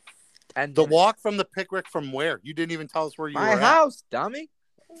about 10 The minutes. walk from the Pickwick from where? You didn't even tell us where you were My house, dummy.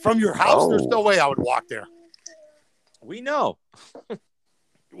 From your house? There's no way I would walk there. We know.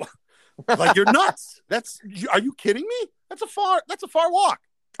 Like, you're nuts. Are you kidding me? That's a far walk.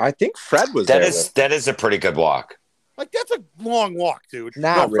 I think Fred was there. That is a pretty good walk. Like, that's a long walk, dude.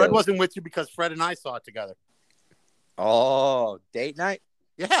 Not Fred really. wasn't with you because Fred and I saw it together. Oh, date night?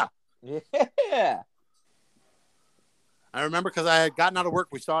 Yeah. Yeah. I remember because I had gotten out of work.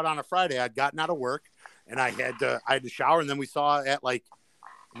 We saw it on a Friday. I'd gotten out of work, and I had to shower, and then we saw it at like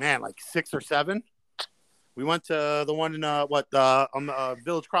 6 or 7. We went to the one in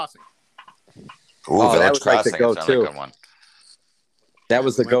Village Crossing. Ooh, that Village was like Crossing the is go-to. another good one. That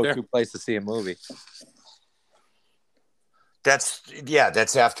was the Right go-to there. place to see a movie.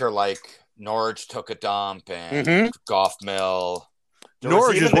 That's after like Norwich took a dump and Mhm. Golf Mill.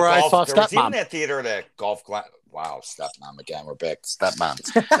 Norwich is where I saw There was even Stepmom. that theater at Golf Glen. Wow, Stepmom again. We're back to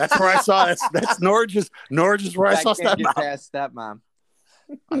Stepmom. That's where I saw. That's Norwich is where I saw Can't get Stepmom. past Stepmom.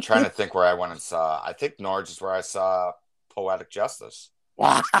 I'm trying to think where I went and saw. I think Norwich is where I saw Poetic Justice.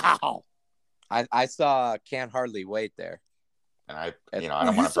 Wow. I saw Can't Hardly Wait there. And I don't You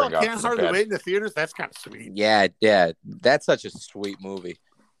want to saw bring up. Can't Hardly Wait in the theaters. That's kind of sweet. Yeah. That's such a sweet movie.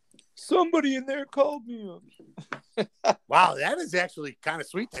 Somebody in there called me. Wow, that is actually kind of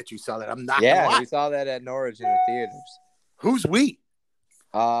sweet that you saw that. I'm not gonna Yeah, lie. we saw that at Norwich in the theaters. Who's we?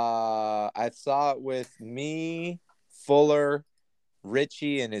 I saw it with me, Fuller,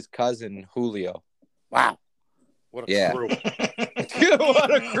 Richie, and his cousin Julio. Wow, what a crew!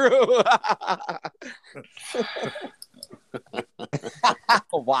 What a crew!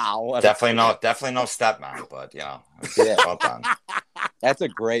 Wow, Definitely no stepmom, but Yeah. well done. That's a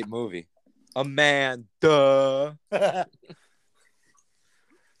great movie. Amanda.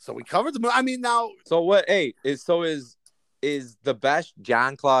 So we covered the movie. I mean, now. So what? Hey, is the best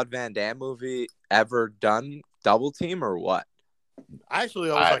Jean-Claude Van Damme movie ever done Double Team or what? I actually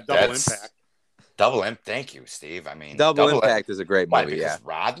always like Double Impact. Thank you, Steve. I mean, Double Impact is a great movie. Why, because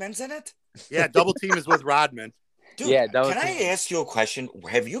Rodman's in it? Yeah, Double Team is with Rodman. Dude, yeah, can I ask you a question?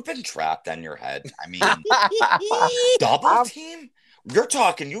 Have you been trapped on your head? I mean, Double Team? You're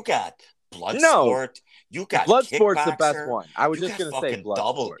talking, you got Bloodsport, you got Bloodsport's the best Kickboxer, one. I was you just got going to say fucking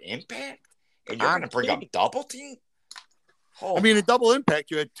Double Impact? And you're going to bring up kidding. Double Team? Oh, I mean, in Double Impact,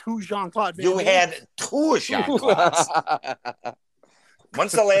 you had two Jean-Claude Van you Damme. had two Jean-Claudes.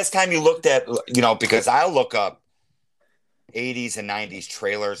 When's the last time you looked at, because I'll look up 80s and 90s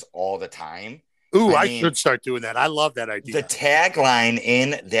trailers all the time. Ooh, I should start doing that. I love that idea. The tagline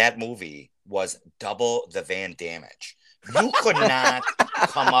in that movie was double the Van Damage. You could not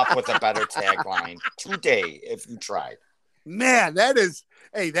come up with a better tagline today if you tried. Man,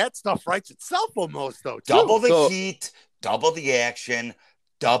 that stuff writes itself almost, though. Too. Double the heat, double the action,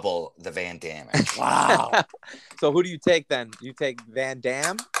 double the Van Damage. Wow. So who do you take then? You take Van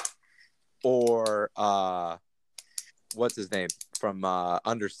Damme or what's his name from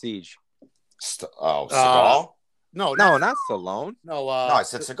Under Siege? Seagal? No, not Stallone. No, I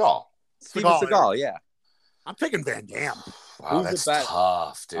said Seagal. Steven Seagal, yeah. I'm taking Van Damme. Wow, that's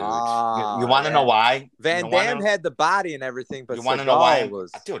tough, dude. You Ah, want to know why? Van Damme had the body and everything, but you want to know why?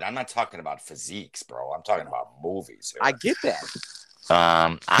 Was... Dude, I'm not talking about physiques, bro. I'm talking about movies here. I get that.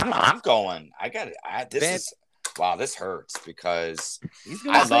 I'm going. I got it. This hurts because he's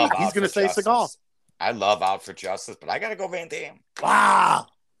gonna say Seagal. I love Out for Justice, but I gotta go Van Damme. Wow.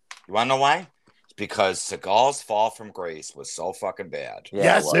 You wanna know why? It's because Seagal's fall from grace was so fucking bad. Yeah,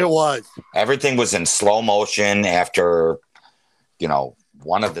 yes, it was. Everything was in slow motion after,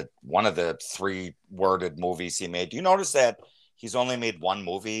 one of the three worded movies he made. Do you notice that he's only made one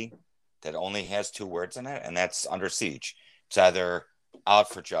movie that only has two words in it, and that's Under Siege. It's either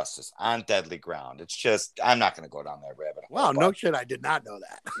Out for Justice, On Deadly Ground. It's just, I'm not going to go down that rabbit hole. Wow, no shit, I did not know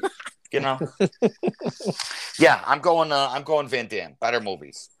that. Yeah, I'm going Van Damme. Better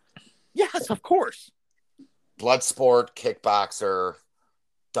movies. Yes, of course. Bloodsport, Kickboxer,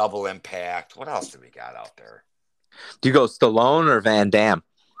 Double Impact. What else do we got there? Do you go Stallone or Van Damme?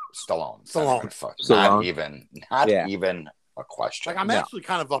 Stallone. Not even a question. Like, I'm actually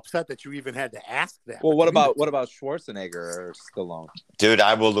kind of upset that you even had to ask that. Well, what about Schwarzenegger or Stallone? Dude,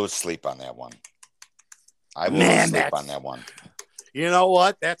 I will lose sleep on that one. You know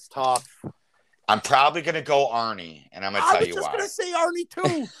what? That's tough. I'm probably going to go Arnie, and I'm going to tell you why. I was just going to say Arnie,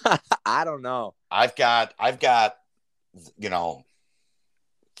 too. I don't know. I've got,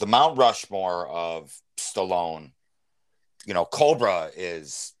 the Mount Rushmore of Stallone. Cobra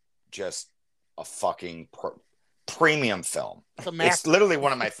is just a fucking premium film. It's literally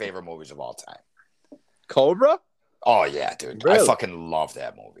one of my favorite movies of all time. Cobra? Oh, yeah, dude. Really? I fucking love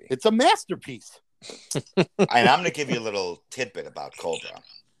that movie. It's a masterpiece. And I'm going to give you a little tidbit about Cobra.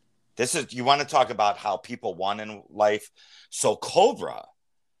 You want to talk about how people won in life? So Cobra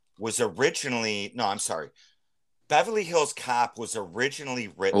was originally, Beverly Hills Cop was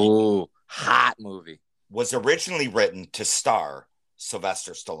originally written. Ooh, hot movie. Was originally written to star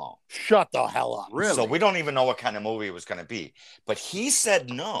Sylvester Stallone. Shut the hell up. Really? So we don't even know what kind of movie it was going to be. But he said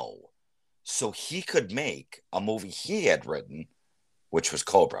no, so he could make a movie he had written, which was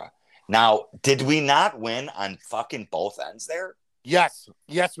Cobra. Now, did we not win on fucking both ends there? Yes.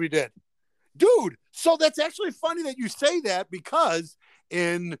 Yes, we did. Dude, so that's actually funny that you say that because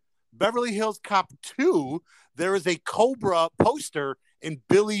in Beverly Hills Cop 2, there is a Cobra poster in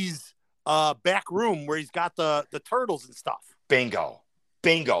Billy's back room where he's got the turtles and stuff. Bingo.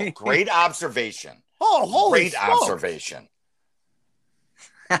 Great observation. Oh, holy Great smokes. observation.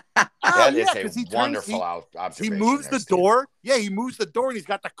 That is a wonderful observation. He moves the door. Yeah, he moves the door and he's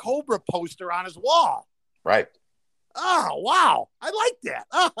got the Cobra poster on his wall. Right. Oh, wow. I like that.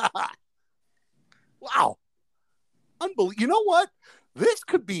 Wow. Unbelievable. You know what? This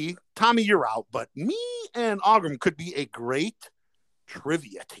could be, Tommy, you're out, but me and Augram could be a great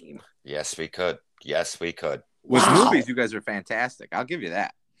trivia team. Yes, we could. With movies, you guys are fantastic. I'll give you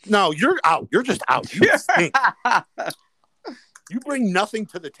that. No, you're out. You're just out. You stink. You bring nothing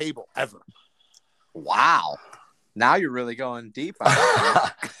to the table ever. Wow. Now you're really going deep on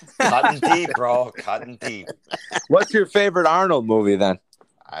it. Cutting deep, bro. Cutting deep. What's your favorite Arnold movie then?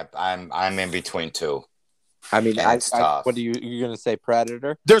 I'm in between two. I mean, It's tough. What are you're gonna say?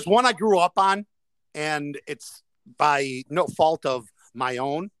 Predator? There's one I grew up on, and it's by no fault of my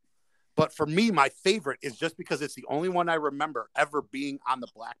own. But for me, my favorite is just because it's the only one I remember ever being on the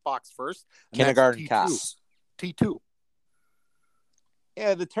black box first. Kindergarten Cop. T2.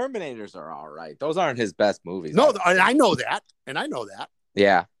 Yeah, the Terminators are all right. Those aren't his best movies. No, I know that.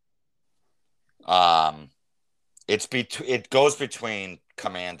 Yeah. It goes between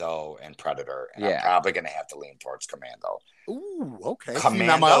Commando and Predator, and I'm probably gonna have to lean towards Commando. Ooh, okay.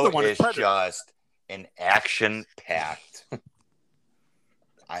 Commando my other one is just an action-packed.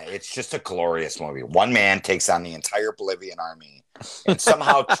 It's just a glorious movie. One man takes on the entire Bolivian army and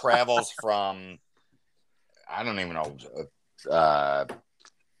somehow travels from, I don't even know,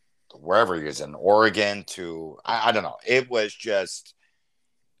 wherever he is in Oregon to, I don't know. It was just,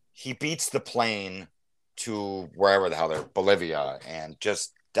 he beats the plane to wherever the hell they're, Bolivia, and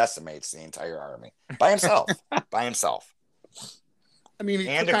just decimates the entire army by himself. I mean,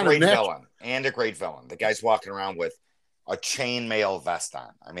 and a great villain. The guy's walking around with a chainmail vest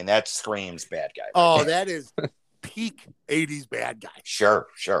on. I mean, that screams bad guy. Oh, that is peak 80s bad guy. Sure.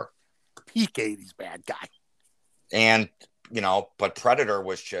 Peak 80s bad guy. And, but Predator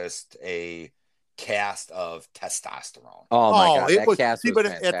was just a cast of testosterone. Oh my God. It was, cast was but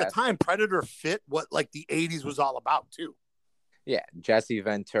fantastic. at the time, Predator fit what like the 80s was all about too. Yeah. Jesse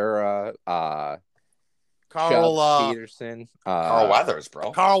Ventura, Carl Peterson, Carl Weathers,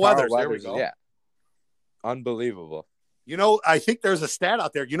 bro. Carl Weathers, there we go. Yeah. Unbelievable. I think there's a stat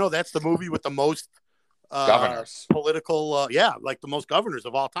out there. That's the movie with the most governors. Political, like the most governors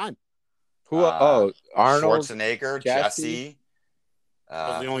of all time. Who? Arnold, Schwarzenegger, Jesse. Those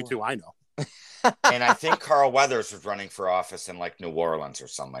are the only two I know. And I think Carl Weathers was running for office in like New Orleans or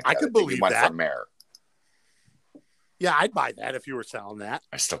something like that. I could believe he went that. for mayor. Yeah, I'd buy that if you were selling that.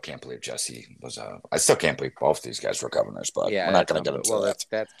 I still can't believe Jesse was I still can't believe both these guys were governors, but we're not going to get into that.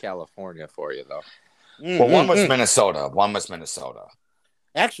 That's California for you, though. Well, one was Minnesota.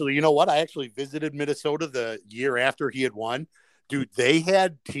 Actually, you know what? I actually visited Minnesota the year after he had won. Dude, they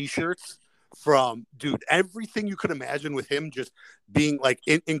had T-shirts from, everything you could imagine with him just being like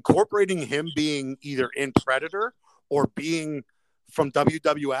incorporating him being either in Predator or being from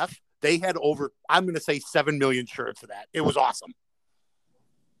WWF. They had over, I'm going to say 7 million shirts of that. It was awesome.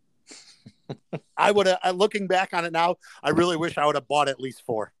 I would have, looking back on it now, I really wish I would have bought at least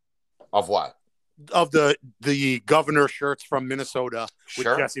 4. Of what? Of the governor shirts from Minnesota with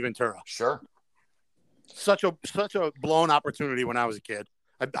Jesse Ventura. Sure. Such a blown opportunity when I was a kid.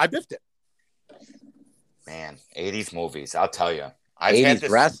 I biffed it. Man, 80s movies, I'll tell you. 80s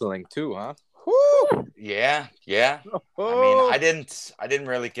wrestling too, huh? Woo! Yeah. I mean, I didn't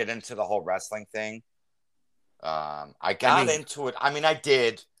really get into the whole wrestling thing. I got into it. I mean, I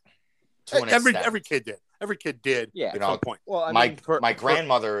did. Every kid did. Every kid did. Yeah. At some point. Well, my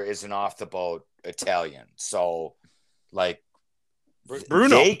grandmother is an off the boat Italian, so like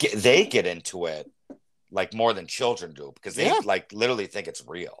Bruno, they get into it like more than children do because they like literally think it's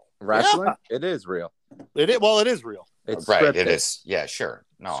real. Wrestling, it is real. It is real. It's right. scripted. It is. Yeah, sure.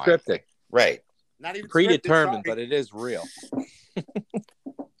 No, scripted. Right. Not even predetermined, but it is real.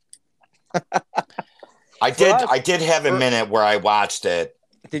 I did have a minute where I watched it.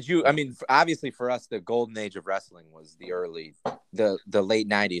 Did you? I mean, obviously for us, the golden age of wrestling was the late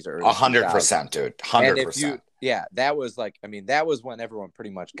 90s or 100%, dude. 100%. That was like, I mean, that was when everyone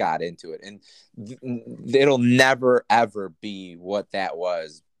pretty much got into it, and it'll never ever be what that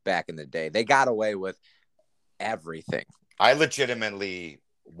was back in the day. They got away with everything. I legitimately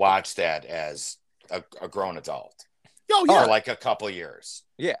watched that as a grown adult. Oh yeah, for like a couple years.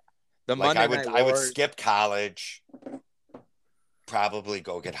 Yeah, I would skip college, probably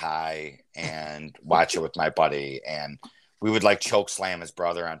go get high and watch it with my buddy, and we would like choke slam his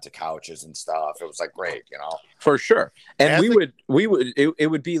brother onto couches and stuff. It was like great, for sure. And it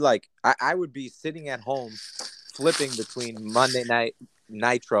would be like I would be sitting at home flipping between Monday Night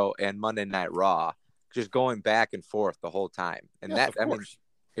Nitro and Monday Night Raw, just going back and forth the whole time. And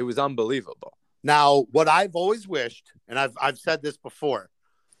it was unbelievable. Now, what I've always wished, and I've said this before,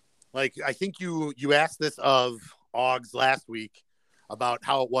 like I think you asked this of Oggs last week about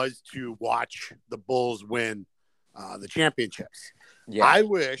how it was to watch the Bulls win the championships. Yeah. I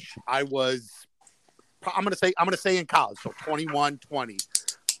wish I was. I'm gonna say in college, so 21, 20.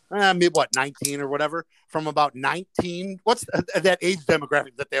 maybe what, 19 or whatever, from about 19. What's that age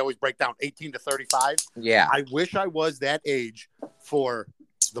demographic that they always break down? 18 to 35. Yeah. I wish I was that age for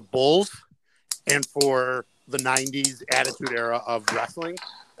the Bulls and for the 90s Attitude Era of wrestling,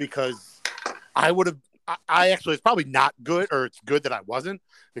 because I would have. I actually, it's probably not good, or it's good that I wasn't,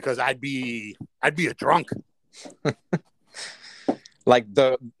 because I'd be a drunk. Like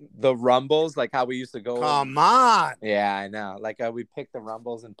the Rumbles, like how we used to go. Come on. Yeah, I know. Like we pick the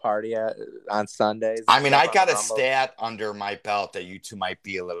Rumbles and party on Sundays. I mean, I got a stat under my belt that you two might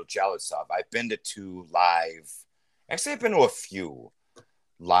be a little jealous of. I've been to 2 live. Actually, I've been to a few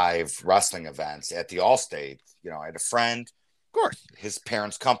live wrestling events at the Allstate. You know, I had a friend. Of course. His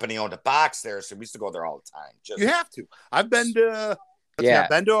parents' company owned a box there, so we used to go there all the time. You have to. I've been to I've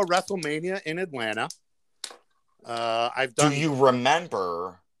been to a WrestleMania in Atlanta. I've done. Do you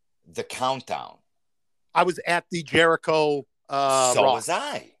remember the countdown? I was at the Jericho so Raw. was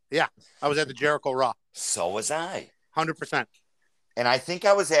I. Yeah, I was at the Jericho Raw. So was I. 100%. And I think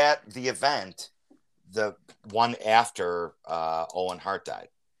I was at the event, the one after Owen Hart died.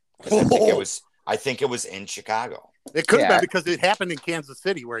 I think it was in Chicago. It could have been because it happened in Kansas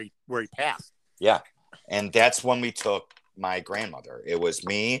City where he passed. Yeah. And that's when we took my grandmother. It was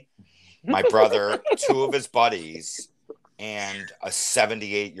me, my brother, 2 of his buddies, and a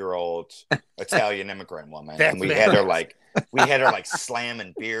 78-year-old Italian immigrant woman. And we had her like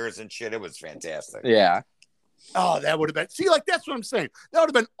slamming beers and shit. It was fantastic. Yeah. Oh, that would have been. See, like, that's what I'm saying. That would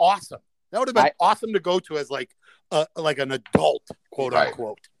have been awesome. That would have been awesome to go to as like an adult, quote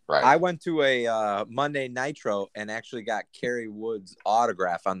unquote. Right. I went to a Monday Nitro and actually got Kerry Wood's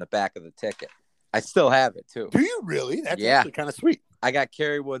autograph on the back of the ticket. I still have it too. Do you really? That's actually kind of sweet. I got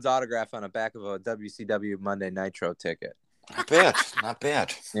Kerry Wood's autograph on the back of a WCW Monday Nitro ticket. Not bad. Not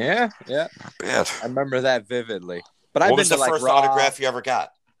bad. Yeah. Not bad. I remember that vividly. But what I've was been the to first Raw, autograph you ever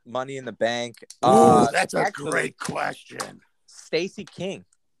got? Money in the Bank. Ooh, that's a great question. Stacey King.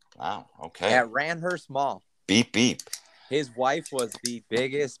 Wow. Okay. At Ranhurst Mall. Beep beep. His wife was the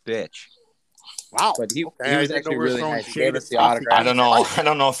biggest bitch. Wow. But he was actually really nice. He gave us the autograph. autograph. I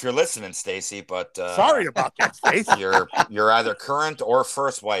don't know if you're listening, Stacy, but sorry about that, Stacy. You're either current or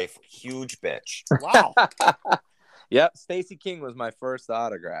first wife. Huge bitch. Wow. Yep. Stacey King was my first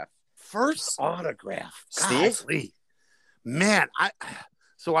autograph. First autograph. Steve? Golly. Man, I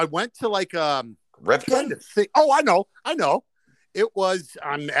went to like Ripken? Oh, I know. It was,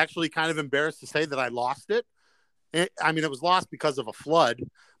 I'm actually kind of embarrassed to say that I lost it. It was lost because of a flood,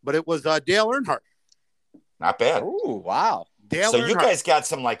 but it was Dale Earnhardt. Not bad. Oh, wow. Dale so Earnhardt. You guys got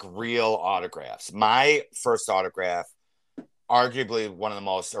some like real autographs. My first autograph, arguably one of the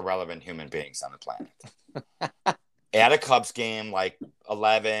most irrelevant human beings on the planet. At a Cubs game, like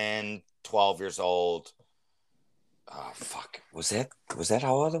 11, 12 years old. Oh, fuck. Was that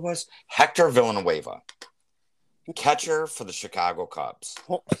how old it was? Hector Villanueva. Catcher for the Chicago Cubs.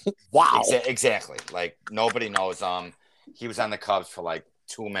 Wow. Exactly. Like, nobody knows him. He was on the Cubs for like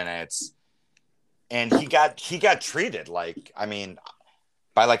 2 minutes. And he got treated like,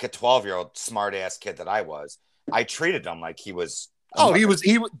 by like a 12-year-old smart ass kid that I was. I treated him like he was. Oh, he was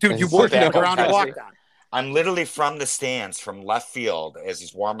dude, you walked around and walked on. I'm literally from the stands from left field as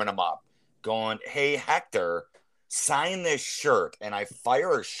he's warming him up, going, "Hey, Hector, sign this shirt." And I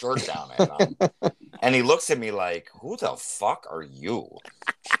fire a shirt down at him. And he looks at me like, "Who the fuck are you?"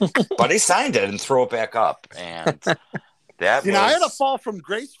 But he signed it and threw it back up. And that I had a fall from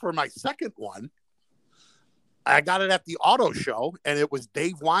grace for my second one. I got it at the auto show, and it was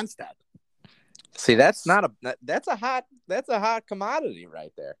Dave Wanstead. See, that's a hot commodity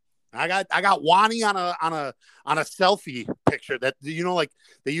right there. I got Wani on a selfie picture that like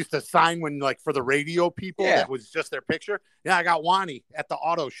they used to sign when like for the radio people that was just their picture. Yeah, I got Wani at the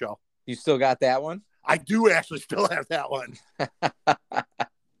auto show. You still got that one? I do actually still have that one.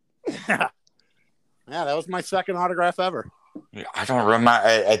 Yeah, that was my second autograph ever. I don't remember.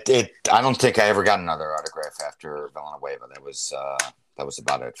 I don't think I ever got another autograph after Villanueva. That was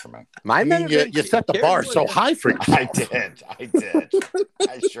about it for me. You set the bar so high for yourself. I did.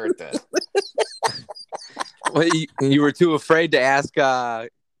 I sure did. Well, you were too afraid to ask.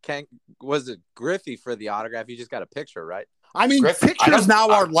 Was it Griffey for the autograph? You just got a picture, right? Pictures now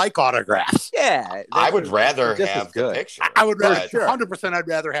are like autographs. Yeah, I would rather have the picture. I would rather 100%. I'd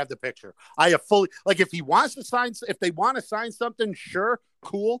rather have the picture. I have fully if he wants to sign, if they want to sign something, sure,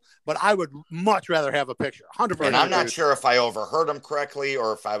 cool. But I would much rather have a picture. 100%. And I'm not sure if I overheard him correctly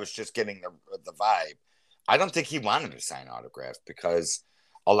or if I was just getting the vibe. I don't think he wanted to sign autographs because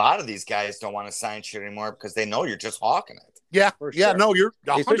a lot of these guys don't want to sign shit anymore because they know you're just hawking it. Yeah, For yeah. sure. No, you're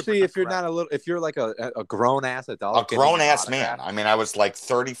 100% Especially if you're correct. not if you're like a grown ass adult, A grown ass man. I mean, I was like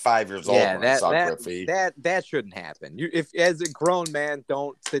 35 years old Yeah, when I saw Griffey. that shouldn't happen. If as a grown man,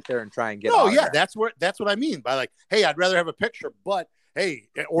 don't sit there and try and get. No, autograph. yeah, that's what I mean by like, hey, I'd rather have a picture, but hey,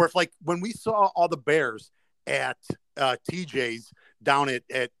 or if like when we saw all the Bears at TJ's down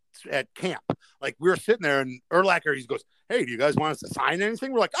at camp, like we were sitting there and Urlacher, he goes, hey, do you guys want us to sign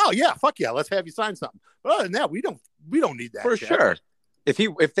anything? We're like, oh yeah, fuck yeah, let's have you sign something. But other than that, we don't need that for shit. sure. If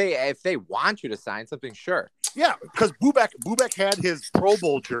they want you to sign something, sure. Yeah, because Bubek had his Pro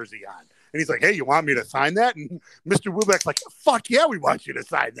Bowl jersey on. And he's like, hey, you want me to sign that? And Mr. Bubek's like, fuck yeah, we want you to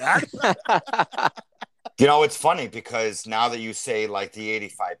sign that. You know, it's funny because now that you say like the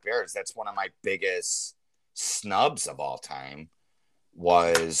 85 Bears, that's one of my biggest snubs of all time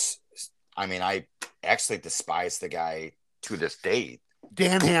was, I mean, I actually despise the guy to this day.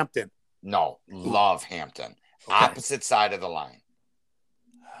 Dan Hampton. No, love Hampton. Okay. Opposite side of the line.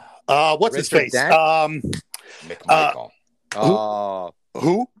 What's his face? McMichael.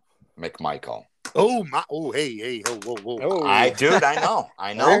 Who? McMichael. Oh my! Oh hey! Whoa! Oh, I know.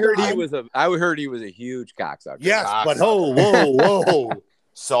 I heard he was a huge cocksucker. Yes, but whoa!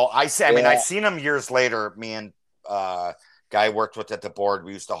 So I seen him years later. Me and guy I worked with at the board,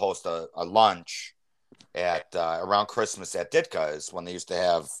 we used to host a lunch at around Christmas at Ditka's when they used to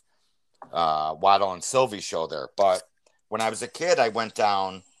have Waddle and Sylvie show there. But when I was a kid, I went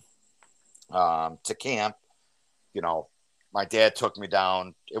down to camp. You know, my dad took me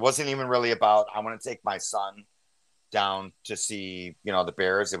down. It wasn't even really about I want to take my son down to see, you know, the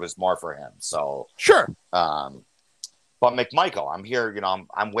Bears. It was more for him. So Sure. But McMichael, I'm here, you know,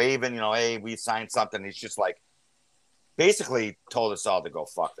 I'm waving, you know, hey, we signed something. He's just like basically told us all to go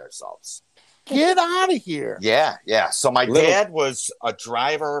fuck ourselves. Get out of here. Yeah. So my dad was a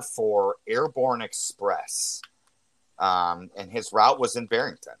driver for Airborne Express. And his route was in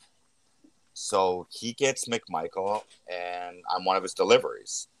Barrington. So he gets McMichael and on one of his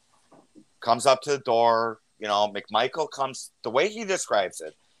deliveries. Comes up to the door, you know, McMichael comes, the way he describes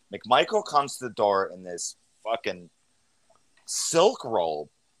it, McMichael comes to the door in this fucking silk robe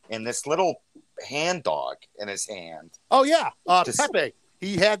and this little hand dog in his hand. Oh, yeah. Pepe.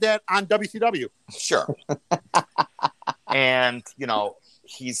 He had that on WCW. Sure. And, you know,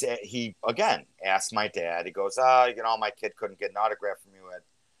 he again asked my dad, he goes, you know, my kid couldn't get an autograph from you at,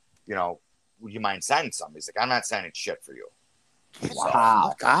 you know, would you mind signing something? He's like, I'm not signing shit for you.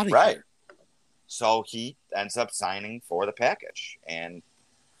 Wow. So, right. So he ends up signing for the package. And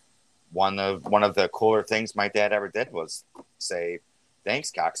one of the cooler things my dad ever did was say,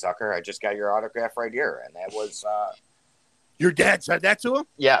 thanks, cocksucker. I just got your autograph right here. And that was your dad said that to him?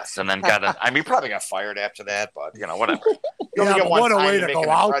 Yes. And then he probably got fired after that, but you know, whatever. You only Yeah, get one what a time way to to make go an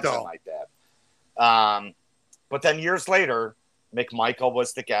out, impression though. like that. But then years later, McMichael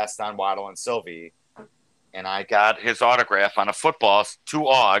was the guest on Waddle and Sylvie, and I got his autograph on a football, 2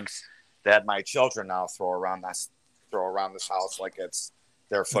 Augs that my children now throw around this house like it's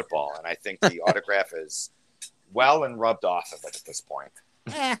their football, and I think the autograph is well and rubbed off of it at this point.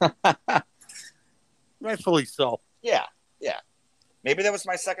 Rightfully so. Yeah. Maybe that was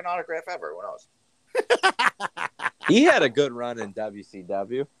my second autograph ever. Who knows? He had a good run in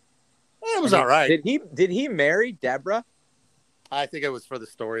WCW. It was all right. Did he marry Deborah? I think it was for the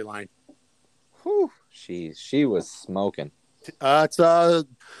storyline. Whew, she was smoking. It's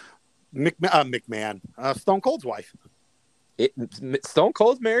McMahon, Stone Cold's wife. Stone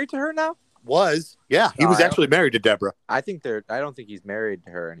Cold's married to her now? Was. Yeah, he was actually married to Deborah. I don't think he's married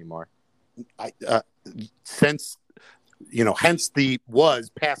to her anymore. Since, you know, hence the was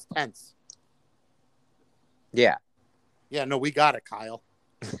past tense. Yeah. Yeah, no, we got it, Kyle.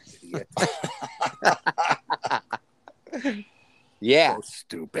 Idiot. Yeah. So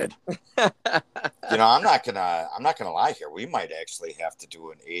stupid. You know, I'm not gonna lie here. We might actually have to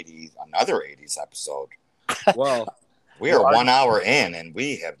do another 80s episode. Well, we are 1 hour in and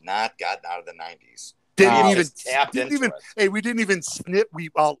we have not gotten out of the 90s. We didn't even sniff. We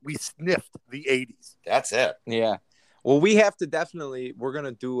sniffed the 80s. That's it. Yeah. Well, we have to definitely. We're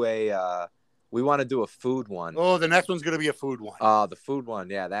gonna do we want to do a food one. Oh, the next one's gonna be a food one. The food one.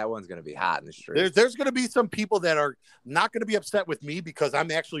 Yeah, that one's gonna be hot in the street. There's gonna be some people that are not gonna be upset with me because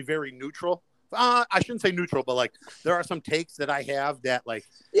I'm actually very neutral. I shouldn't say neutral, but like there are some takes that I have that like.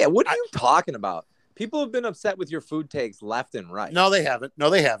 Yeah. What are you talking about? People have been upset with your food takes left and right. No, they haven't.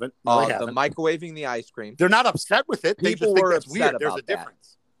 They haven't. The microwaving the ice cream. They're not upset with it. They just think that's weird. There's a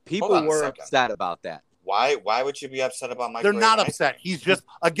difference. People were upset about that. Why would you be upset about microwaving? They're not upset. He's just,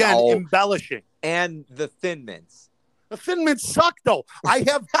 again, embellishing. And the Thin Mints. The Thin Mints suck, though. I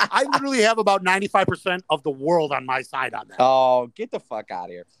literally have about 95% of the world on my side on that. Oh, get the fuck out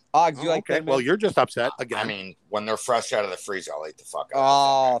of here. Oggs, you like okay. Thin Mints? Well, you're just upset again. I mean, when they're fresh out of the freezer, I'll eat the fuck out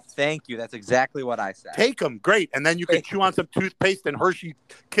Oh, of them. thank you. That's exactly what I said. Take them, great, and then you can chew on some toothpaste and Hershey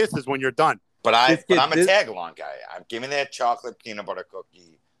Kisses when you're done. But I'm a tag-along guy. Give me that chocolate peanut butter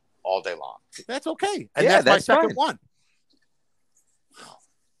cookie all day long. That's okay, and Yeah, that's my that's second fine. one.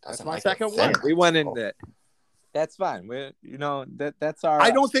 That's my second one. We went in that. That's fine. That's our.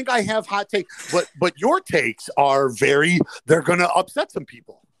 I don't think I have hot takes, but your takes are they're going to upset some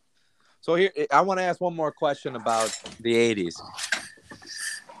people. So here, I want to ask one more question about the 80s.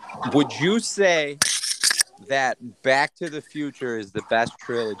 Would you say that Back to the Future is the best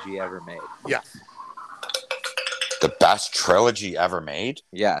trilogy ever made? Yes. The best trilogy ever made?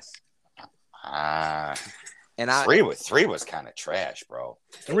 Yes. Three was kind of trash, bro.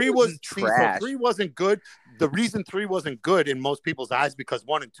 Three was trash. So 3 wasn't good. The reason 3 wasn't good in most people's eyes because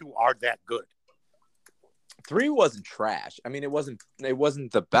 1 and 2 are that good. 3 wasn't trash. I mean, it wasn't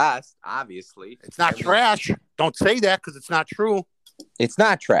the best, obviously. It's not trash. Don't say that because it's not true. It's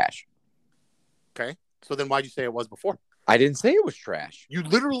not trash. Okay. So then why'd you say it was before? I didn't say it was trash. You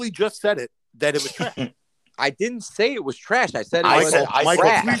literally just said that it was trash. I didn't say it was trash. I said it was trash.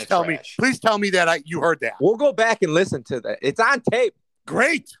 Michael, please tell me that you heard that. We'll go back and listen to that. It's on tape.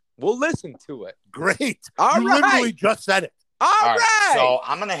 Great. We'll listen to it. Great. All you right. literally just said it. All right. So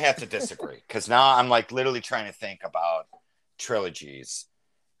I'm going to have to disagree because now I'm like literally trying to think about trilogies.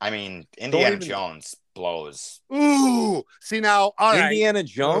 I mean, Indiana Jones blows. Ooh. See now, all right. Indiana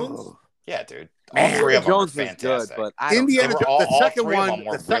Jones? Ooh. Yeah, dude. All three of them Jones are was fantastic. good, but Indiana Jones, the second three of one, them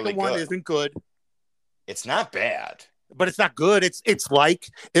were the second really one good. isn't good. It's not bad. But it's not good. It's like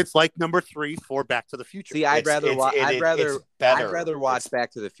number 3 for Back to the Future. See, I'd rather watch It's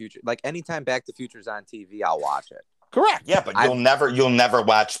Back to the Future. Like anytime Back to the Future's on TV, I'll watch it. Correct. Yeah, but you'll never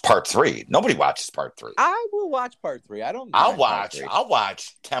watch part 3. Nobody watches part 3. I will watch part 3. I'll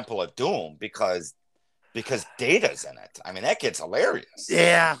watch Temple of Doom because Data's in it. I mean, that kid's hilarious.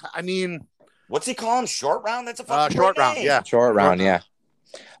 Yeah, I mean, what's he call him? Short Round? That's a fucking Short great Round. name. Yeah, Short Round. Yeah.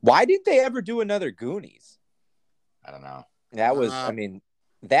 Why didn't they ever do another Goonies? I don't know. That was, I mean,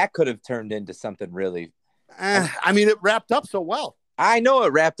 that could have turned into something really. I mean, it wrapped up so well. I know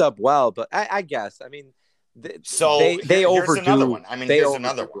it wrapped up well, but I guess, I mean, they overdo. Here's another one. I mean, here's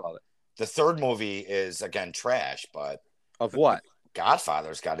another one. All The third movie is again trash, but of what?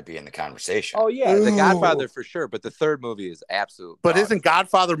 Godfather's got to be in the conversation. Oh yeah, The Godfather for sure, but the third movie is absolute. But isn't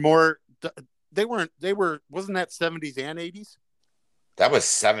Godfather more? They were. Wasn't that 70s and 80s? That was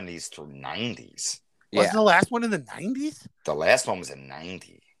 70s through 90s. Wasn't the last one in the 90s? The last one was in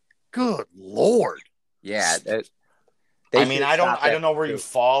 90. Good Lord. Yeah. I mean, I don't know where you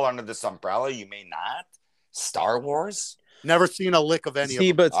fall under this umbrella. You may not. Star Wars? Never seen a lick of any of them.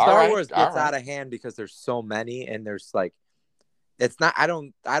 See, but Star Wars gets out of hand because there's so many, and there's like, it's not. I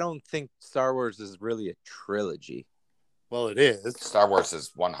don't think Star Wars is really a trilogy. Well, it is. Star Wars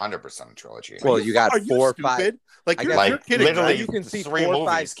is 100% a trilogy. Well, you got 4 or 5. Like you're kidding. Literally, you can see 3 4,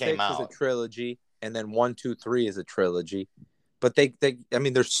 5, movies 6 came out. is a trilogy, and then 1, 2, 3 is a trilogy. But they I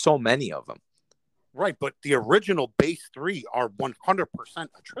mean, there's so many of them. Right, but the original base 3 are 100% a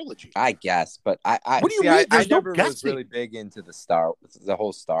trilogy. I guess, but I what do you mean? I never was really big into the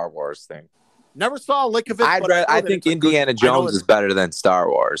whole Star Wars thing. Never saw a lick of it. I think Indiana Jones is better than Star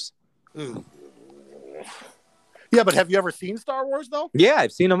Wars. Yeah, but have you ever seen Star Wars though? Yeah,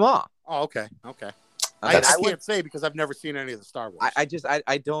 I've seen them all. Oh, okay. I can't say because I've never seen any of the Star Wars.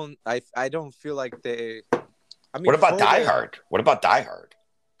 I don't feel like they. I mean, what about Die Hard? What about Die Hard?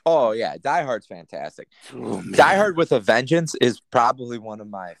 Oh yeah, Die Hard's fantastic. Die Hard with a Vengeance is probably one of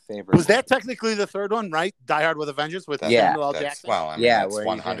my favorites. Was that technically the third one, right? Die Hard with a Vengeance with Samuel L. Jackson. Well, I mean, that's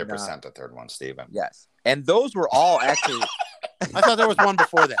 100% the third one, Steven. Yes, and those were all actually. I thought there was one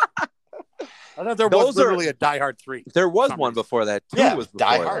before that. I thought there was literally a Die Hard 3. There was one before that. 2 was before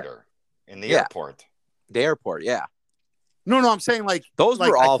Die Harder in the airport. The airport, yeah. No, I'm saying like those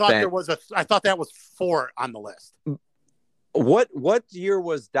were all. I thought that was 4 on the list. What year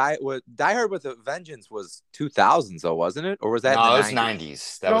was Die Hard with a Vengeance was 2000s though, wasn't it? Or was that? No, it was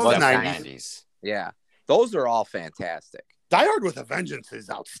 90s. That was 90s. Yeah, those are all fantastic. Die Hard with a Vengeance is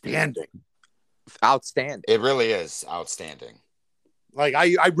outstanding. Outstanding. It really is outstanding. Like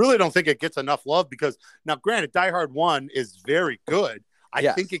I really don't think it gets enough love because now, granted, Die Hard 1 is very good.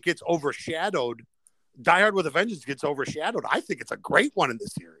 I think it gets overshadowed. Die Hard with a Vengeance gets overshadowed. I think it's a great one in the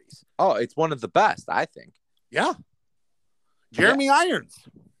series. Oh, it's one of the best, I think. Yeah. Jeremy Irons.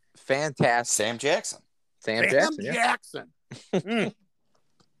 Fantastic. Sam Jackson. Sam Jackson. Mm.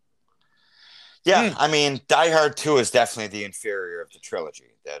 Yeah, I mean, Die Hard 2 is definitely the inferior of the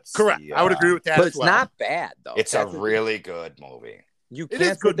trilogy. That's Correct. I would agree with that But as it's well. not bad though. It's a really good movie. You It can't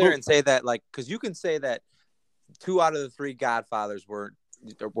is good sit there movie. and say that, like, because you can say that 2 out of the 3 Godfathers were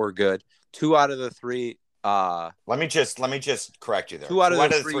good. 2 out of the 3. Let me just correct you there. 2 out of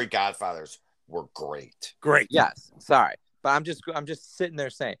the 3 Godfathers were great. Great. Yes, sorry, but I'm just sitting there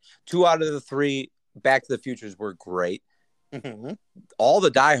saying 2 out of the 3 Back to the Futures were great. Mm-hmm. All the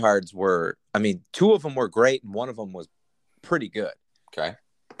Die Hards were. I mean, 2 of them were great, and 1 of them was pretty good. Okay.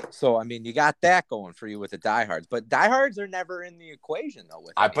 So I mean, you got that going for you with the Die Hards, but Die Hards are never in the equation though.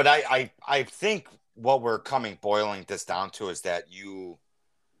 But I think what we're boiling this down to is that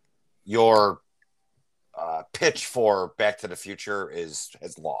your pitch for Back to the Future is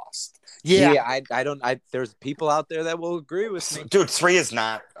lost. Yeah. I don't. There's people out there that will agree with me. Dude, 3 is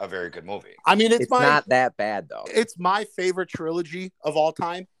not a very good movie. I mean, It's not that bad though. It's my favorite trilogy of all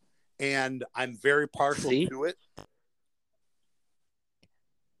time, and I'm very partial to it.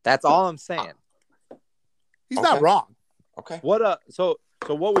 That's all I'm saying. He's not wrong. Okay. What so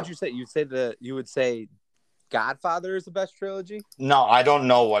what would you say? You would say Godfather is the best trilogy? No, I don't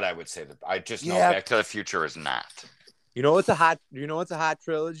know what I would say. I just know Yeah. Back to the Future is not. You know what's a hot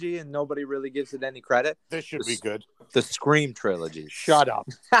trilogy and nobody really gives it any credit? This should be good. The Scream trilogy. Shut up.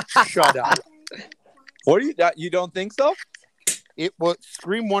 Shut up. What do you don't think so? It was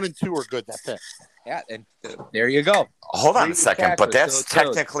Scream 1 and 2 are good. That's it. Yeah, and there you go. Hold on a Scream second, Attack but was that's still a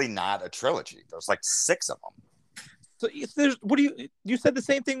trilogy. technically not a trilogy. There's like 6 of them. So you said the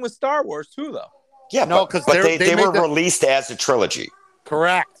same thing with Star Wars too, though. Yeah, No, but 'cause they were made the- released as a trilogy.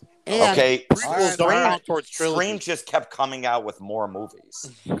 Correct. And Okay, prequels don't count towards Scream trilogy. just kept coming out with more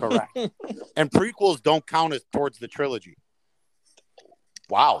movies. Correct. And prequels don't count as towards the trilogy.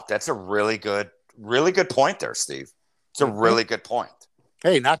 Wow, that's a really good point there, Steve. It's a really good point.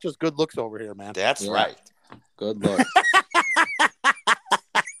 Hey, not just good looks over here, man. That's Yeah. right. Good look.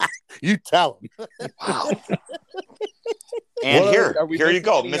 You tell him. Wow. And Are we here you missing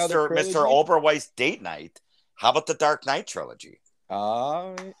go, any other Mr. trilogy? Oberweis date night. How about the Dark Knight trilogy?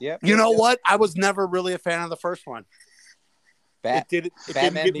 Yeah. You know what? I was never really a fan of the first one. It didn't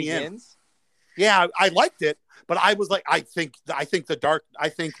Batman get me in. Begins. Yeah, I liked it, but I was like, I think the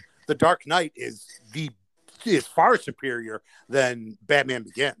Dark Knight is far superior than Batman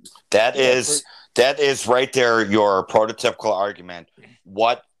Begins. That is right there your prototypical argument.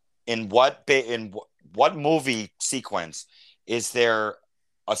 What movie sequence is there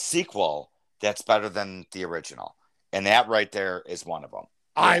a sequel that's better than the original? And that right there is one of them.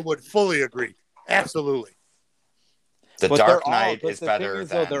 I would fully agree. Absolutely. The But Dark they're all- Knight but is the better thing is,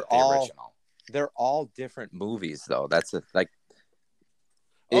 than though, the original. They're all different movies, though. That's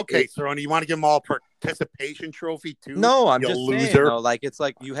Okay, Cerrone, you want to give them all participation trophy too? No, I'm you just loser. saying. No, like it's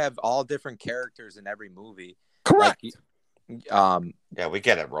like you have all different characters in every movie. Correct. Like, Yeah, we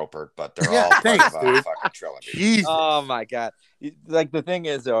get it, Rupert, but they're Yeah, all part thanks, of a dude. fucking trilogy. Jesus. oh my god! Like the thing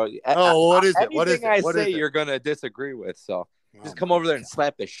is, though. What is it? What is anything it? I What say, is it? you're gonna disagree with. So just come my over there and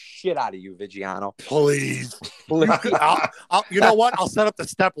slap the shit out of you, Vigiano. Please. You know what? I'll set up the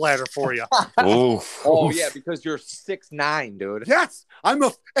step ladder for you. Oof. Oh Oof. yeah, because you're 6'9", dude. Yes, I'm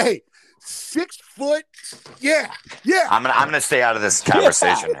 6 foot. Yeah. I'm gonna stay out of this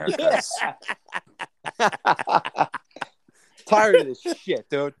conversation here. 'Cause Tired of this shit,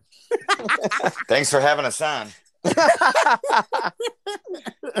 dude. thanks for having us on.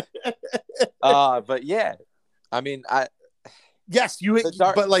 But yeah, I mean, Yes,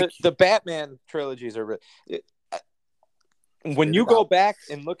 but like the Batman trilogies are. When you go back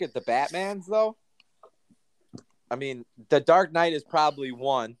and look at the Batmans, though, I mean, the Dark Knight is probably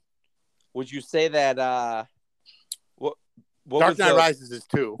one. Would you say that? What Dark Knight Rises is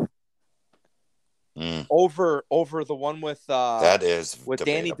 2. over the one with That is with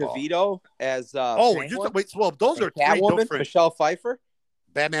debatable. Danny DeVito as Well, those are 3 Catwoman, different. Michelle Pfeiffer.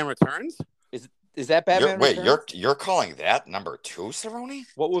 Batman Returns. Is that Batman? You're calling that number 2, Cerrone?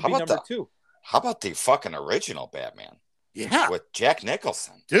 What would How be about number 2? How about the fucking original Batman Yeah, with Jack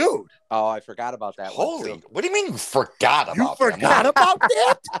Nicholson? dude. Oh, I forgot about that. Holy! one too. What do you mean you forgot about You that forgot movie? about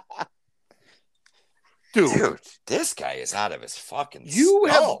that, dude. Dude, this guy is out of his fucking You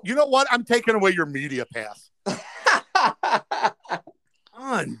skull. know what? I'm taking away your media pass.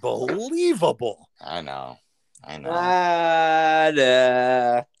 Unbelievable. I know.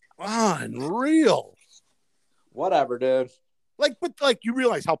 Unreal. Whatever, dude. But you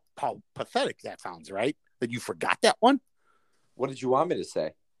realize how pathetic that sounds, right? That you forgot that one? What did you want me to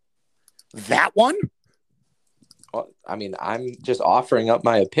say? That one? Well, I mean, I'm just offering up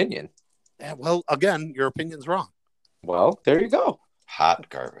my opinion. Yeah, well, again, your opinion's wrong. Well, there you go. Hot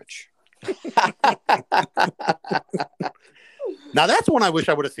garbage. Now that's one I wish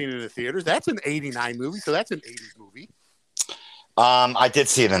I would have seen in the theaters. That's an '89 movie, so that's an '80s movie. I did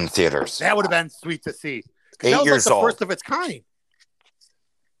see it in the theaters. That would have been sweet to see. 8 That was years like the old. first of its kind.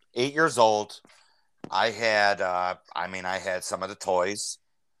 8 years old. I had, I had some of the toys.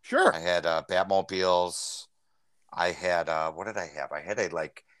 Sure. I had Batmobiles. I had, what did I have? I had a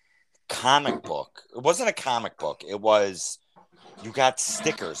comic book. It wasn't a comic book. It was, you got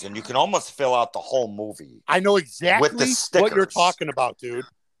stickers, and you can almost fill out the whole movie. I know exactly with the stickers. what you're talking about, dude.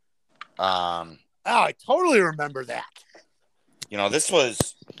 I totally remember that.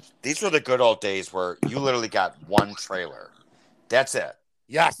 These were the good old days where you literally got one trailer. That's it.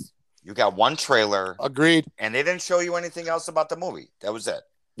 Yes. You got one trailer. Agreed. And they didn't show you anything else about the movie. That was it.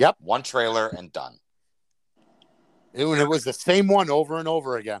 Yep. One trailer and done. It was the same one over and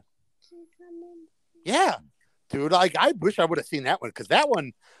over again. Yeah. Dude, I wish I would have seen that one, because that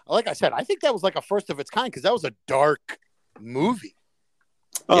one, like I said, I think that was like a first of its kind, because that was a dark movie.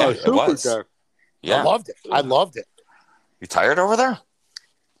 Oh, Yeah, super it was. dark. Yeah. I loved it. You tired over there?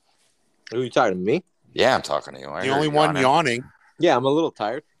 Are you talking to me? Yeah, I'm talking to you. The only one yawning. Yeah, I'm a little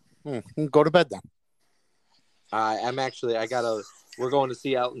tired. Go to bed then. We're going to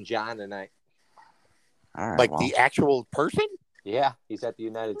see Elton John tonight. All right, Like the actual person? Yeah, he's at the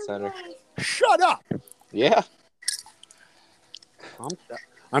United Center. Shut up. Yeah.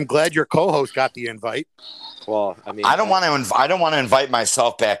 I'm glad your co-host got the invite. Well, I mean, I don't want to invite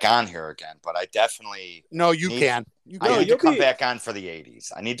myself back on here again, but I definitely No, you can. I need to come back on for the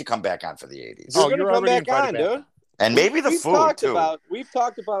 80s. I need to come back on for the 80s. You're you're gonna come already back on, invited back. dude. And maybe the food too. We've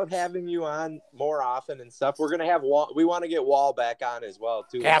talked about having you on more often and stuff. We're gonna have Wall. We want to get Wall back on as well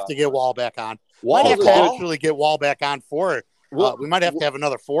too. Have to get Wall back on. Wall Might have to Wall? actually get Wall back on for it. We might have to have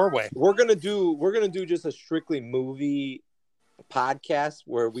another 4-way. We're gonna do just a strictly movie podcast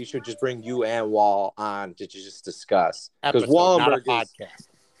where we should just bring you and Wall on to just discuss, because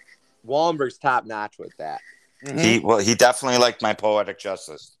Wallenberg's top notch with that. Mm-hmm. He definitely liked my poetic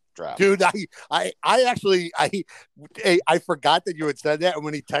justice draft. Dude, I actually forgot that you had said that, and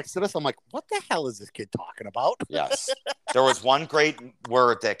when he texted us, I'm like, what the hell is this kid talking about? Yes. There was one great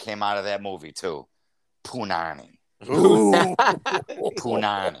word that came out of that movie too. Punani. Ooh.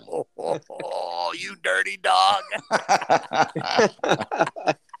 Punani. Oh, you dirty dog.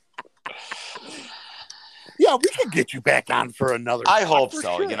 Yeah, we can get you back on for another. I hope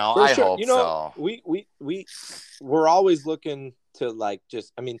so. Sure. I hope so. We're always looking to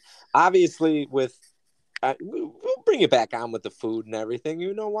obviously with we'll bring it back on with the food and everything.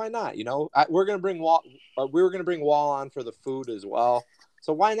 Why not? We're gonna bring Wall. We were gonna bring Wall on for the food as well.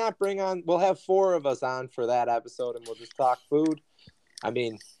 So why not bring on? We'll have 4 of us on for that episode, and we'll just talk food. I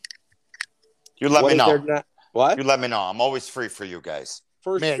mean, you let me know. What? You let me know. I'm always free for you guys.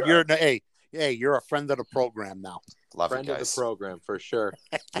 For Man, sure. you're a friend of the program now. Love Friend you of guys. the program for sure.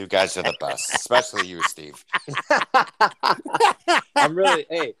 You guys are the best, especially you, Steve. I'm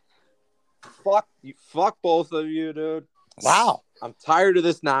really fuck both of you, dude. Wow. I'm tired of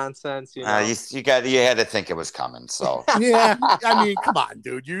this nonsense. You had to think it was coming. So Yeah, I mean, come on,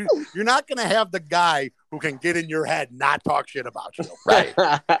 dude. You're not gonna have the guy who can get in your head and not talk shit about you, right?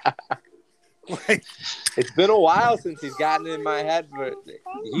 It's been a while since he's gotten in my head, but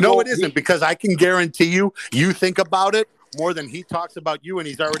no, it isn't, because I can guarantee you think about it more than he talks about you, and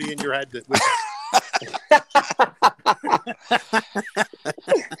he's already in your head.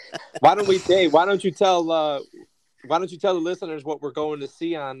 Why don't you tell the listeners what we're going to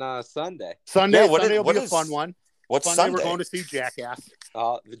see on Sunday? Sunday will be a fun one. What's Sunday? Sunday? We're going to see Jackass.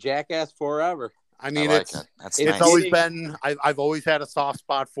 The Jackass Forever. I mean, That's it's nice. always been. I've always had a soft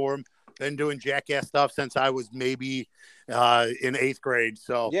spot for him. Been doing Jackass stuff since I was maybe in 8th grade.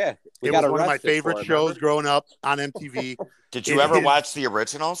 So yeah, it was one of my favorite shows growing up on MTV. Did you ever watch the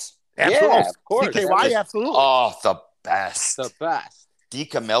originals? Absolutely. Yeah, of course. CKY, absolutely. Oh, the best. The best.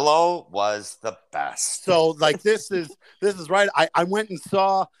 DiCamillo was the best. So this is right. I went and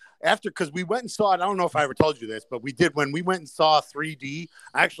saw because we went and saw it. I don't know if I ever told you this, but we did when we went and saw 3D.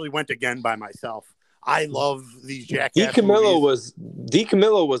 I actually went again by myself. I love these Jackass movies.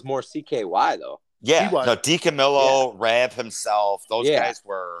 DiCamillo was more CKY though. Yeah, He was. no, DiCamillo, Rab himself, those guys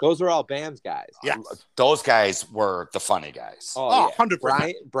were. Those were all Bam's guys. Yeah, those guys were the funny guys. Oh, yeah.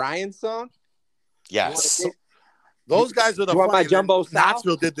 100%. Brian's song. Yes. Those guys are the want funny. my jumbo style?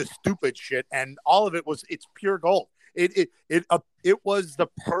 Knoxville did this stupid shit, and all of it's pure gold. It was the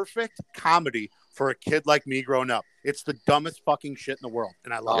perfect comedy for a kid like me growing up. It's the dumbest fucking shit in the world,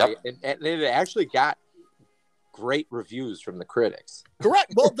 and I love it. And it actually got great reviews from the critics.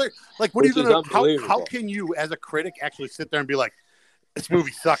 Correct. Well, what are you Which is gonna? How unbelievable. can you, as a critic, actually sit there and be like, this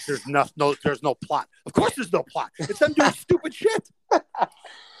movie sucks. There's no plot. Of course, there's no plot. It's them doing stupid shit.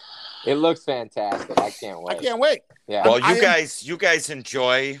 It looks fantastic. I can't wait. I can't wait. Yeah. Well, you guys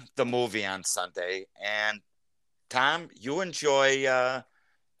enjoy the movie on Sunday, and Tom, you enjoy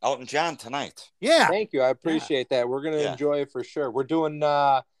Elton John tonight. Yeah. Thank you. I appreciate that. We're gonna enjoy it for sure. We're doing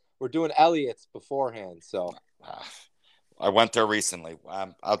Elliot's beforehand, so. I went there recently.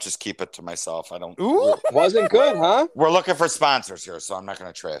 I'll just keep it to myself. I don't. Ooh. Wasn't good, huh? We're looking for sponsors here, so I'm not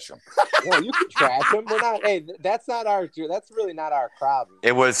going to trash them. Well, you can trash them. We're not. Hey, that's not our. That's really not our crowd.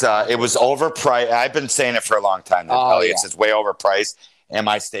 It was overpriced. I've been saying it for a long time. That Elliot's is way overpriced, and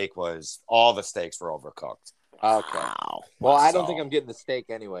all the steaks were overcooked. Okay. Wow. Well, I don't think I'm getting the steak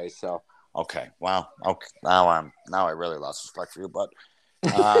anyway. So. Okay. Well. Okay. Now I really lost respect for you, but.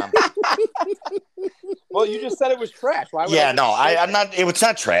 Well, you just said it was trash. Why would I'm not. It was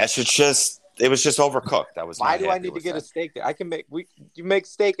not trash. It was just overcooked. Why do I need to get a steak? There? You make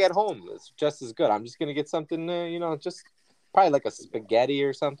steak at home. It's just as good. I'm just gonna get something. Just probably like a spaghetti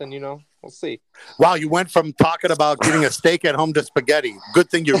or something. We'll see. Wow, you went from talking about getting a steak at home to spaghetti. Good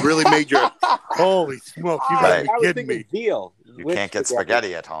thing you really made your. Holy smoke! You gotta be kidding me. Deal. You can't get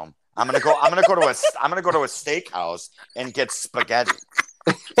spaghetti at home. I'm gonna go to a steakhouse and get spaghetti.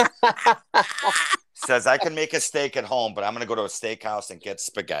 Says I can make a steak at home, but I'm gonna go to a steakhouse and get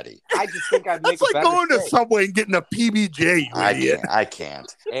spaghetti. I just think I'd make. That's like going to Subway and getting a PBJ. I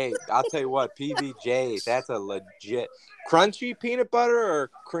can't. Hey, I'll tell you what, PBJ. That's a legit crunchy peanut butter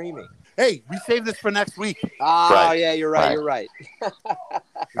or creamy. Hey, we save this for next week. Oh, yeah, you're right. You're right. We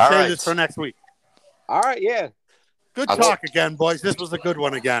save this for next week. All right, yeah. Good talk again, boys. This was a good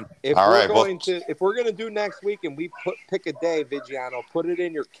one again. If we're gonna do next week and we pick a day, Vigiano, put it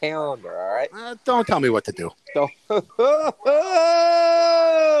in your calendar. All right. Don't tell me what to do.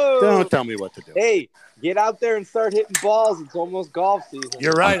 Don't tell me what to do. Hey, get out there and start hitting balls. It's almost golf season.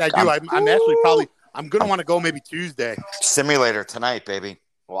 You're right. I do. I'm actually probably. I'm gonna want to go maybe Tuesday. Simulator tonight, baby.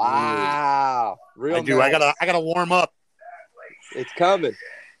 Wow. Real. I do. Nice. I gotta warm up. It's coming.